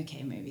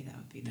okay, maybe that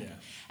would be better.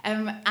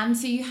 Yeah. And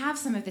so you have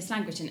some of this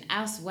language, and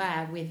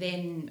elsewhere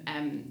within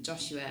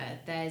Joshua,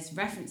 there's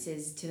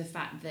references to the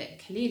fact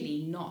that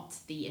clearly not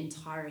the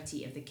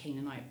entirety of the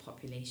Canaanite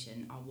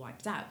population are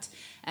wiped out.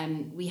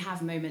 We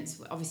have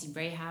moments, obviously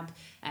Rahab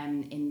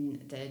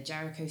in the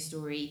Jericho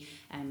story,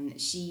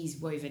 she's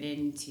woven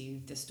into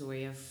the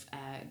story of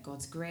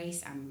God's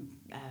grace and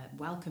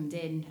welcomed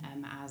in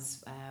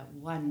as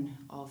one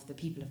of the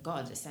people of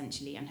God,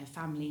 essentially, and her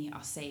family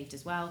are saved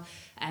as well.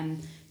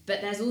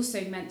 But there's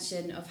also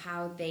mention of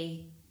how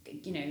they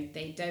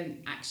don't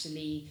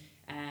actually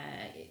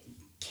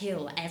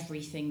kill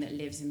everything that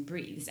lives and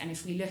breathes. And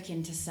if we look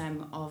into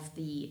some of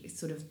the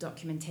sort of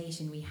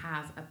documentation we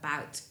have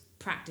about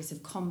practice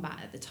of combat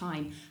at the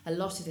time, a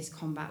lot of this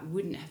combat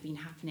wouldn't have been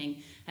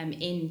happening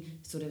in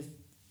sort of,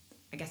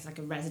 I guess, like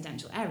a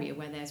residential area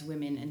where there's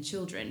women and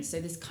children. So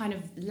this kind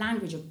of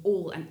language of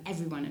all and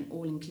everyone and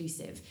all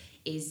inclusive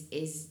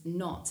is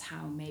not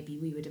how maybe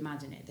we would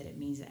imagine it, that it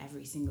means that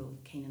every single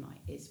Canaanite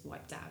is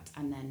wiped out.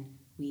 And then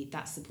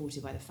that's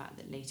supported by the fact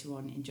that later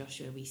on in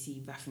Joshua we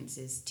see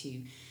references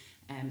to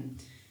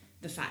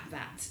the fact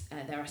that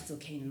there are still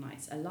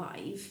Canaanites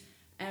alive.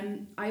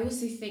 I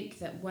also think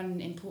that one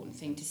important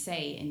thing to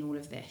say in all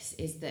of this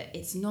is that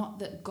it's not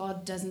that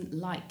God doesn't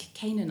like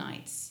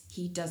Canaanites,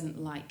 he doesn't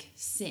like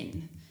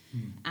sin.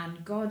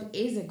 And God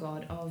is a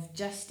God of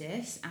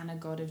justice and a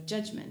God of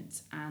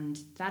judgment, and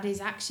that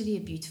is actually a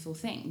beautiful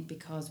thing,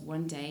 because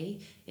one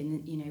day,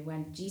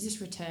 when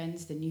Jesus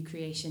returns, the new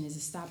creation is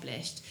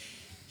established,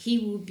 he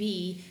will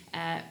be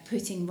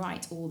putting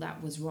right all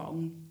that was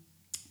wrong.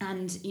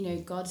 And,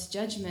 God's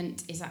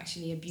judgment is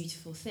actually a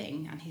beautiful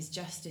thing, and his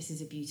justice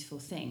is a beautiful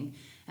thing.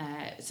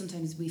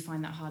 Sometimes we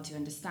find that hard to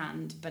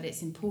understand, but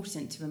it's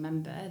important to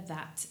remember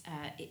that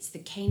it's the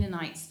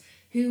Canaanites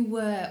who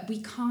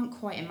we can't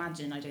quite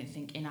imagine, I don't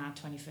think, in our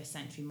 21st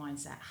century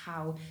mindset,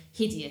 how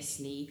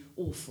hideously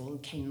awful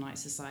Canaanite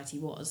society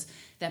was.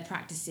 Their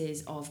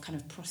practices of kind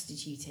of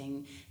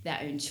prostituting their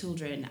own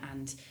children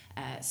and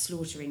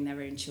slaughtering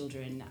their own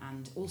children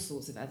and all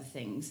sorts of other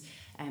things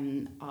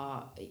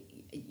are...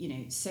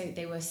 so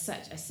they were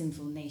such a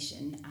sinful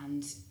nation,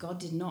 and God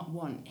did not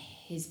want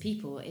his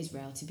people,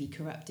 Israel, to be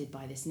corrupted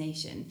by this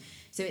nation.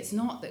 So it's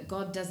not that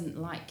God doesn't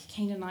like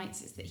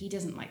Canaanites, it's that he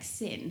doesn't like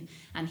sin,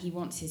 and he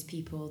wants his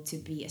people to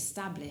be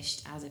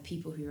established as a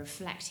people who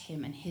reflect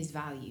him and his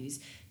values,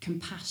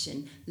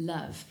 compassion,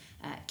 love,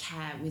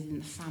 care within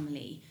the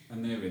family.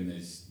 And therein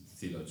there's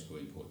theological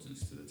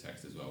importance to the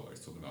text as well, where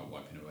it's talking about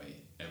wiping away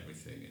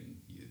everything and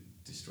you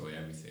destroy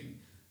everything.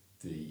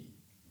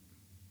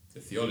 The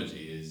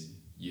theology is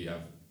you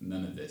have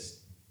none of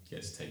this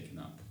gets taken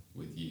up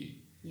with you,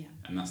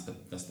 and that's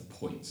the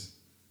point.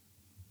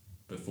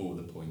 Before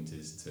the point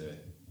is to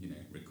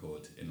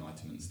record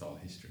Enlightenment style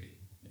history,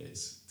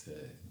 it's to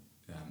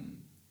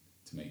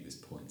make this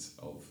point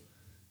of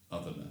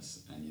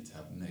otherness, and you to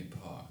have no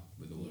part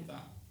with all of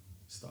that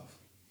stuff.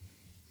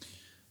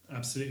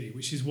 Absolutely,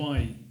 which is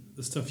why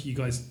the stuff you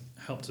guys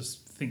helped us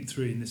think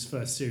through in this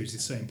first series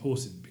is so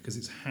important, because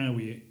it's how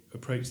we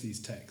approach these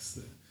texts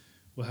that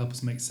will help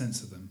us make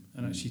sense of them,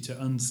 and actually to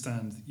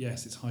understand,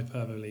 yes, it's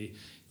hyperbole,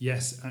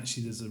 yes,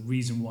 actually there's a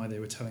reason why they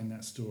were telling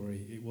that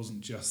story. It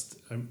wasn't just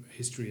a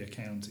history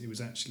account, it was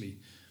actually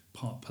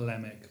part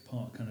polemic,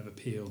 part kind of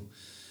appeal.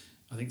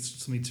 I think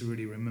it's something to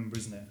really remember,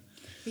 isn't it?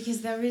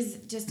 Because there is,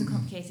 just to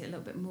complicate it a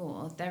little bit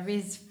more, there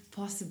is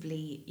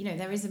possibly,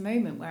 there is a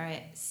moment where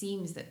it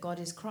seems that God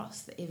is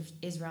cross, that if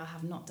Israel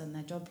have not done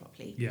their job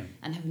properly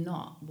and have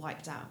not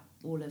wiped out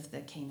all of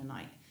the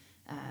Canaanites,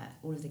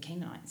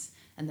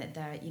 and that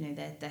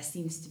there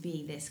seems to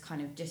be this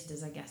kind of, just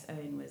as I guess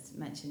Owen was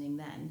mentioning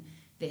then,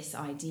 this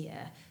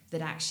idea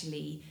that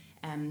actually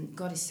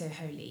God is so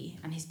holy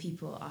and his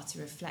people are to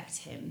reflect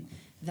him,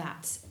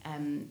 that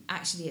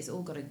actually it's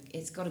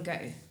got to go.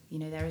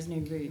 There is no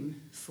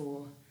room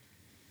for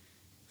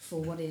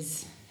what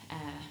is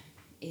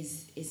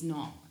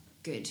not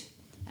good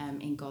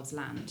in God's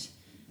land,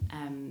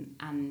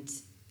 and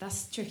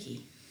that's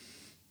tricky.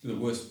 The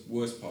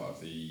worst part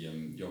of the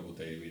Yovel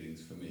daily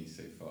readings for me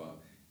so far,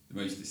 the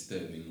most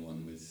disturbing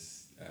one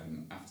was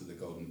after the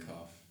golden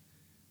calf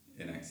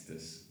in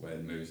Exodus, where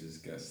Moses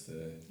gets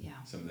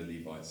some of the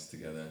Levites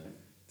together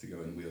to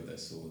go and wield their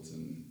swords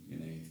and,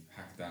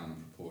 hack down a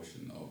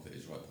proportion of the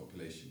Israelite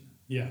population.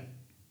 Yeah.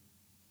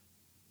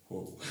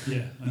 Whoa.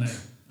 Yeah, I know.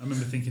 I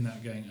remember thinking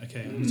that, going,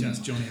 okay, I need to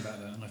ask Johnny about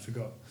that, and I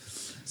forgot.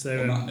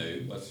 So On that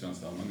note, let's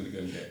chance I'm going to go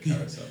and get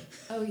Karis up.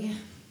 Oh, yeah.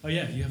 Oh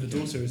yeah, you have a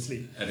daughter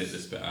asleep. Edit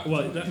this bit out.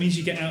 Well, that means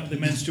you get out of the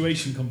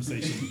menstruation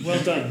conversation.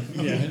 Well done.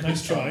 Yeah,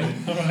 nice try.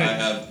 All right. I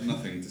have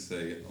nothing to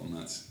say on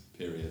that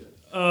period.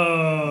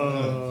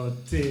 Oh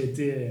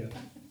dear.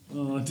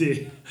 Oh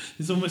dear.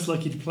 It's almost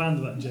like you'd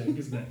planned that joke,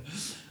 isn't it?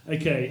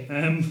 Okay.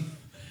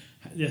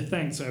 Yeah,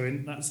 thanks,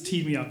 Owen. That's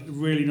teed me up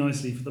really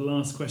nicely for the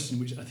last question,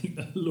 which I think,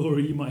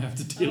 Laura, you might have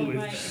to deal with.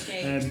 Right,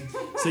 okay.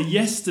 So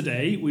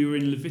yesterday we were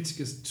in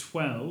Leviticus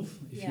 12,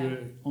 if Yeah. you're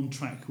on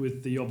track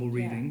with the Yobble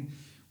reading,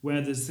 where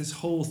there's this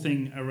whole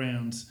thing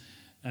around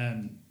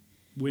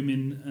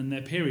women and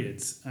their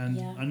periods.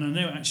 And I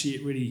know actually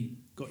it really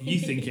got you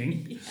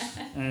thinking.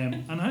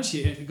 And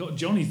actually it got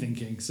Johnny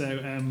thinking. So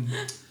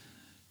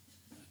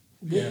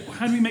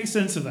how do we make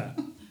sense of that?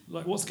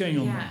 Like, what's going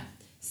on there?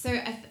 So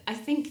I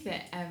think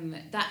that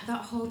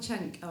that whole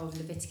chunk of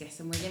Leviticus,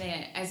 and we're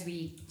gonna, as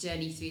we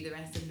journey through the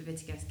rest of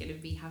Leviticus, going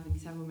to be having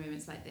several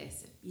moments like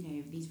this.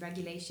 These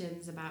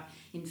regulations about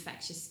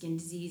infectious skin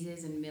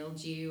diseases and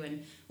mildew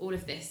and all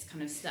of this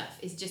kind of stuff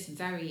is just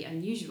very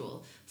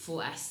unusual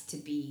for us to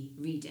be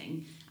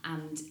reading,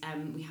 and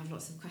we have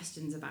lots of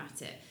questions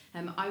about it.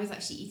 I was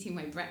actually eating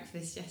my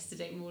breakfast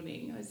yesterday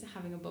morning. I was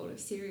having a bowl of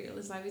cereal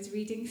as I was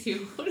reading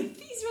through all of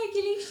these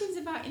regulations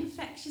about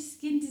infectious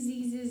skin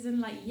diseases and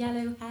like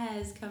yellow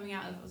hairs coming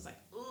out of. I was like,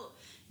 oh.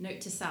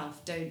 Note to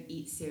self: don't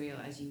eat cereal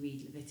as you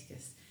read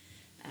Leviticus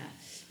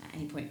at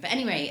any point. But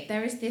anyway,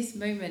 there is this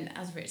moment,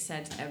 as Rich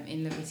said,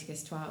 in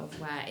Leviticus 12,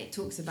 where it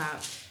talks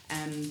about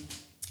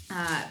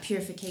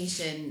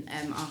purification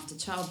after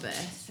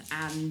childbirth,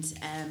 and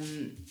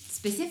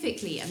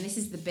specifically, and this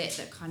is the bit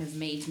that kind of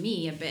made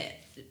me a bit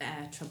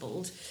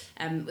troubled,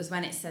 was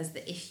when it says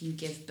that if you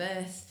give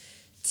birth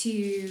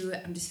to,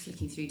 I'm just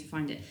flicking through to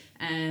find it,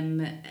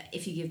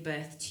 if you give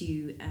birth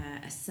to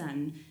a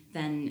son,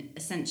 then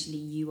essentially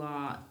you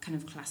are kind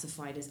of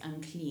classified as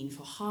unclean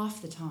for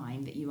half the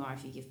time that you are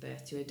if you give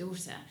birth to a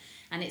daughter.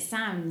 And it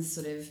sounds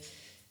sort of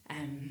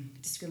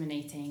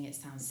discriminating, it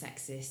sounds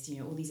sexist,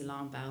 all these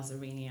alarm bells are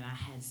ringing in our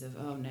heads of,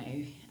 oh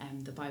no,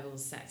 the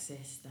Bible's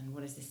sexist, and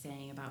what is this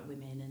saying about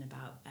women and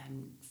about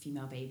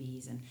female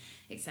babies and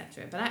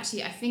etc. But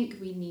actually I think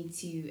we need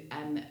to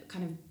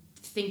kind of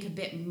think a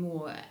bit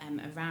more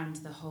around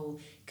the whole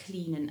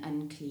clean and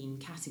unclean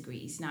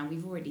categories. Now,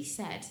 we've already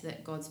said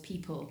that God's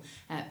people,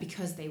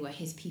 because they were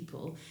his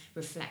people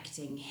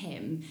reflecting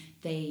him,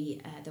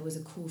 there was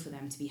a call for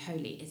them to be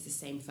holy. It's the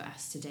same for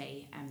us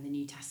today. The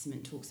New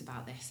Testament talks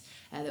about this,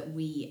 that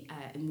we,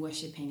 in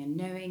worshipping and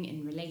knowing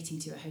and relating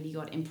to a holy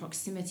God in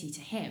proximity to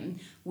him,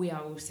 we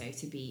are also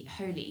to be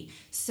holy.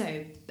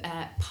 So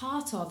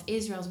part of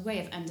Israel's way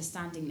of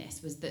understanding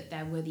this was that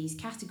there were these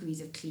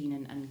categories of clean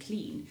and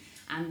unclean,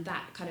 and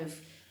that kind of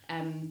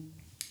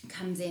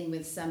comes in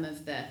with some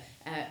of the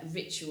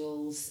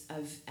rituals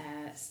of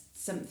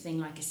something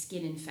like a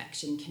skin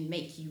infection can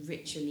make you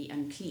ritually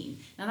unclean.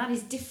 Now that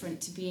is different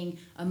to being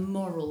a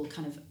moral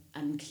kind of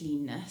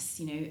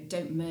uncleanness.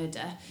 Don't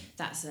murder.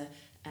 That's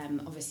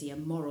obviously a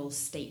moral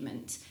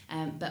statement.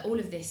 But all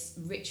of this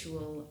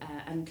ritual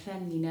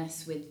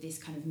uncleanliness with this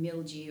kind of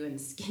mildew and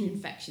skin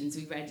infections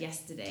we read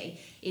yesterday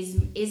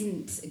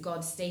isn't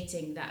God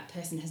stating that a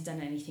person has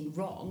done anything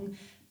wrong,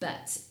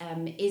 but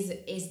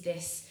is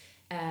this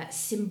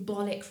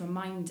symbolic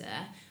reminder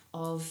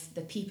of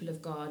the people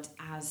of God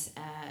as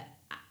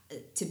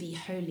to be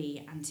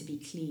holy and to be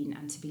clean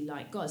and to be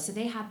like God. So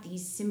they had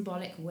these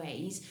symbolic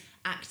ways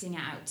acting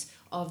out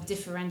of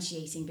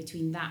differentiating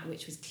between that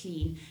which was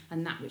clean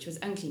and that which was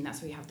unclean.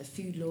 That's where you have the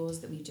food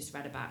laws that we've just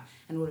read about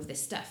and all of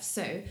this stuff.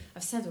 So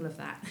I've said all of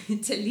that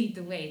to lead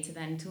the way to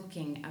then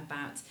talking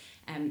about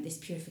this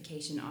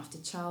purification after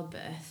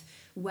childbirth,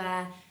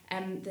 where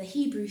the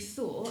Hebrew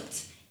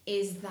thought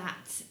is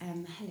that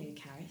hello,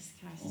 Karis.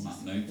 On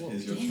that note,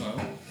 here's your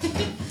child.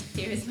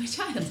 Here is my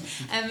child.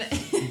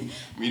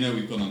 We know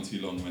we've gone on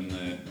too long when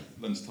the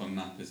lunchtime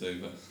nap is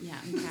over. Yeah,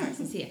 and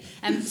Karis is here.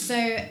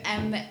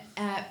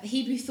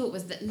 Hebrew thought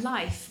was that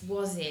life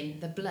was in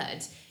the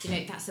blood.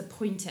 That's a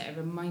pointer, a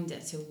reminder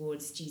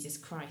towards Jesus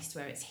Christ,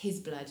 where it's his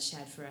blood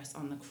shed for us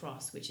on the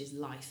cross, which is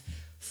life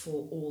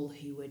for all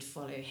who would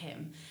follow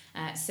him.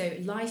 So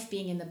life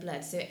being in the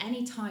blood. So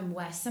any time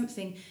where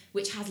something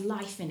which has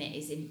life in it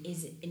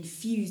is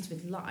infused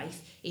with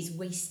life is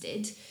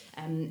wasted,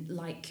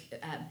 like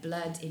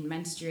blood in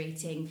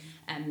menstruating.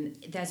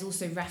 There's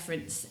also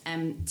reference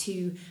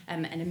to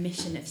an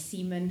emission of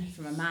semen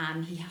from a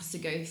man. He has to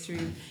go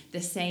through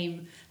the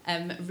same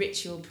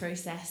ritual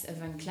process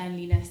of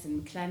uncleanliness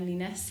and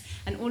cleanliness,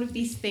 and all of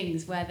these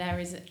things where there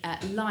is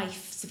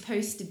life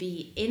supposed to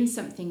be in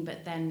something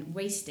but then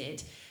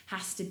wasted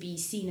has to be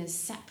seen as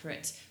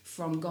separate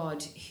from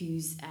God,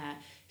 whose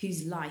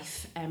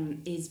life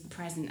is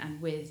present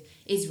and with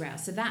Israel.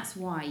 So that's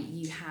why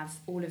you have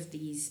all of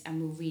these,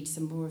 and we'll read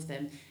some more of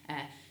them,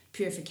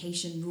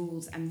 purification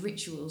rules and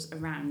rituals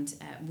around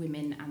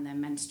women and their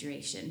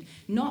menstruation.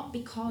 Not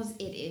because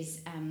it is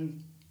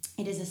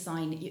a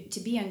sign. To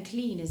be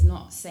unclean is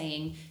not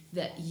saying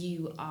that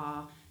you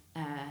are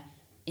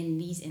in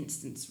these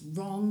instances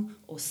wrong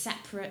or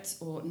separate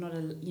or not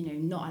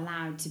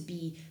allowed to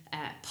be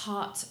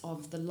part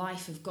of the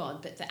life of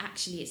God, but that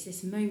actually it's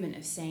this moment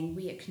of saying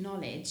we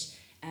acknowledge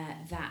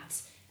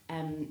that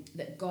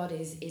God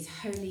is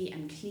holy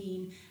and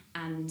clean,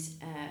 and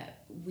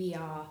we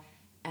are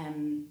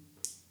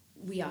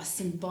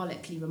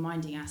symbolically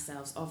reminding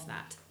ourselves of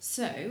that.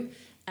 So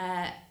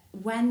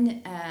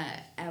when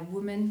a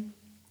woman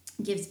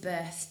gives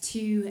birth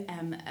to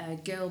a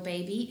girl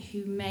baby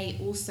who may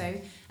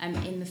also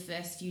in the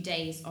first few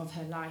days of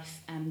her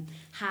life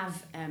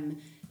have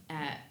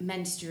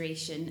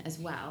menstruation as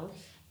well,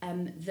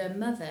 the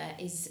mother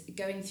is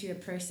going through a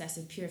process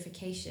of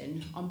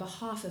purification on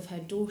behalf of her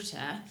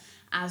daughter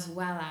as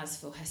well as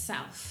for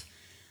herself.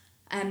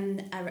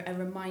 A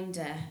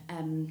reminder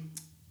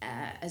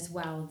as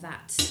well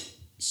that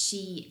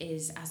she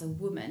is, as a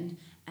woman,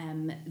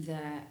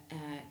 the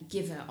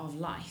giver of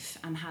life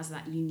and has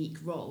that unique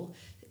role.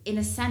 In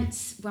a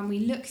sense, when we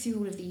look through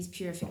all of these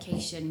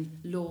purification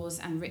laws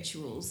and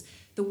rituals,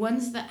 the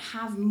ones that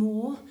have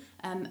more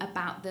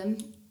about them,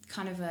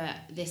 kind of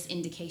this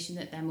indication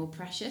that they're more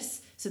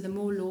precious. So the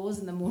more laws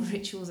and the more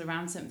rituals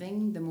around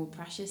something, the more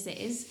precious it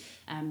is.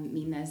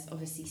 There's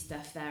obviously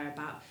stuff there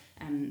about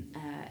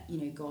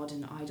God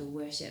and idol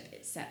worship,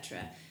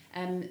 etc.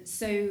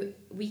 So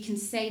we can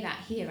say that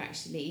here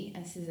actually,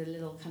 and this is a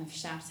little kind of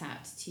shout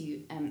out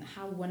to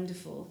how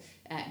wonderful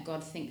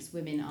God thinks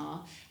women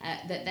are,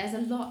 that there's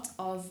a lot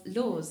of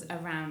laws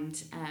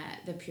around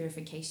the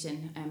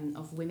purification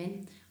of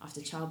women after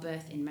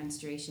childbirth, in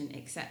menstruation,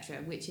 etc.,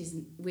 which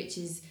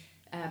is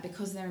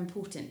because they're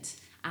important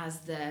as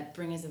the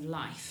bringers of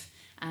life.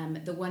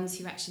 The ones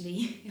who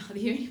actually are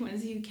the only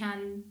ones who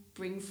can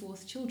bring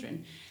forth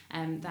children.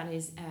 That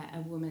is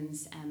a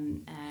woman's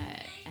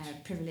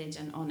privilege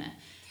and honour.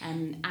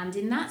 And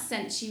in that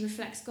sense, she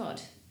reflects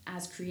God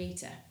as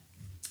creator.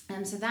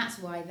 So that's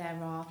why there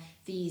are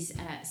these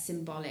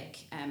symbolic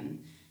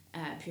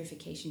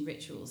purification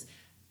rituals.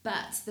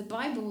 But the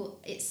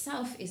Bible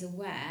itself is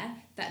aware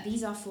that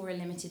these are for a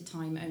limited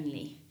time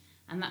only.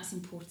 And that's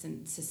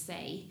important to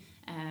say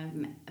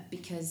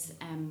because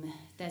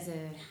there's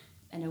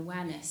an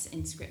awareness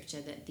in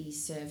Scripture that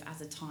these serve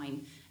as a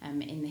time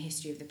in the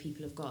history of the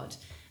people of God.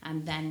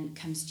 And then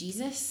comes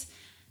Jesus,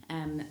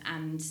 and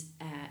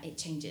it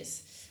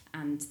changes.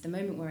 And the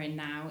moment we're in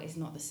now is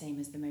not the same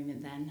as the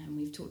moment then. And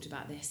we've talked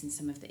about this in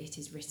some of the It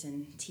Is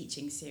Written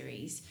teaching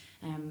series.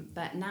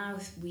 But now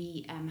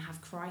we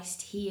have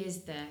Christ. He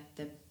is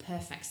the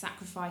perfect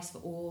sacrifice for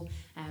all.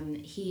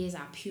 He is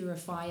our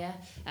purifier.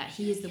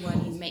 He is the one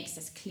who makes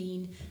us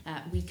clean.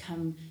 We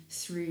come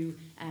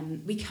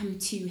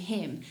to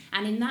him.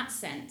 And in that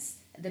sense,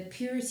 the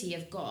purity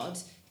of God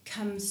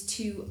comes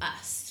to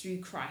us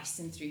through Christ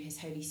and through his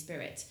Holy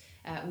Spirit.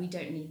 We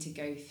don't need to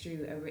go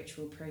through a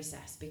ritual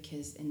process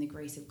because in the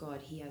grace of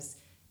God, he has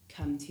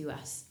come to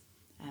us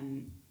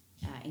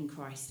in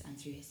Christ and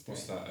through his Spirit.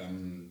 What's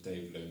that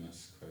Dave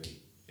Lomas quote?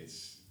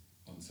 It's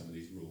on some of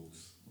these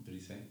rules. What did he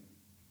say?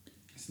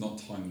 It's not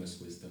timeless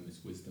wisdom,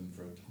 it's wisdom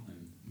for a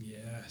time.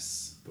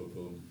 Yes.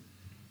 Boom.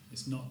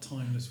 It's not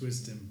timeless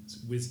wisdom,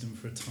 it's wisdom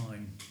for a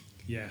time.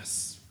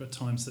 Yes, for a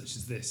time such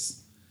as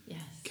this. Yes.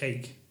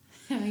 Cake.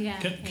 Oh, yeah.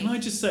 Can I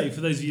just say,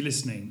 for those of you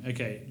listening,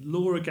 okay,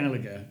 Laura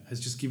Gallagher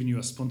has just given you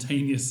a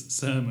spontaneous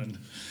sermon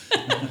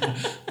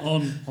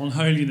on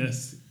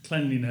holiness,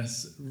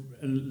 cleanliness,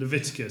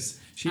 Leviticus.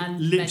 She and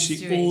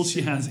literally all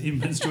she has in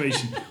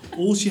menstruation,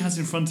 all she has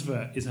in front of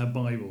her is her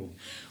Bible.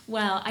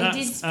 Well,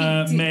 That's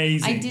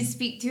amazing. I did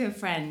speak to a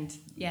friend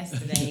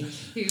yesterday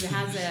who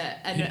has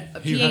a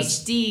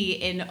PhD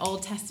in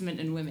Old Testament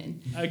and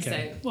women.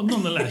 Okay. So. Well,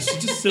 nonetheless,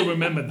 you just still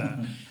remembered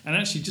that. And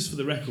actually, just for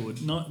the record,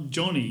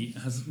 Johnny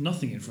has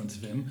nothing in front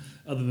of him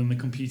other than the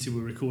computer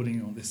we're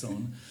recording all this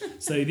on.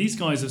 So these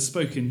guys have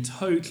spoken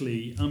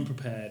totally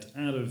unprepared,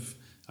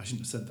 I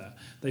shouldn't have said that.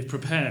 They've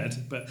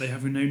prepared, but they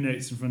have no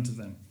notes in front of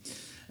them.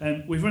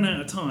 We've run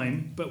out of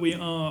time, but we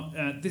are,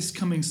 this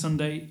coming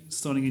Sunday,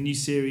 starting a new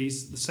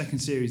series. The second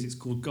series, it's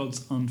called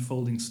God's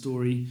Unfolding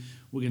Story.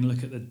 We're going to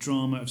look at the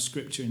drama of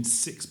Scripture in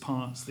 6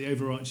 parts, the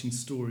overarching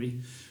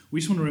story. We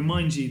just want to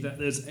remind you that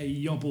there's a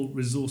Yobble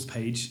resource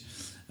page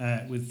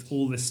with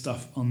all this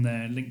stuff on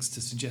there, links to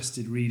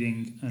suggested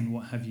reading and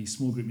what have you,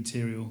 small group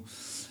material.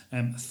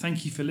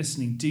 Thank you for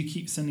listening. Do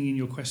keep sending in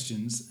your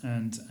questions,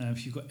 and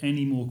if you've got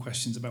any more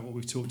questions about what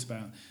we've talked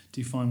about,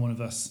 do find one of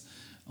us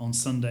on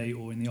Sunday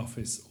or in the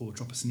office, or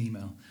drop us an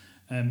email.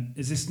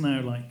 Is this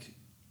now like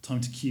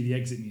time to cue the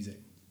exit music?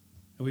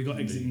 Have we got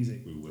exit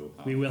music? We will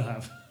have. We will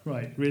have.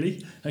 Right,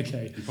 really?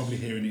 Okay. You're probably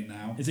hearing it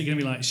now. Is it going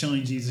to be like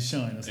Shine Jesus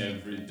Shine or something?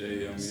 Every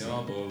day I'm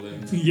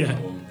eyeballing. Yeah.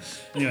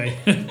 Anyway.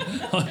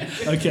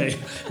 Okay,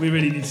 we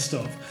really need to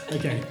stop.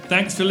 Okay,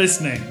 thanks for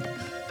listening.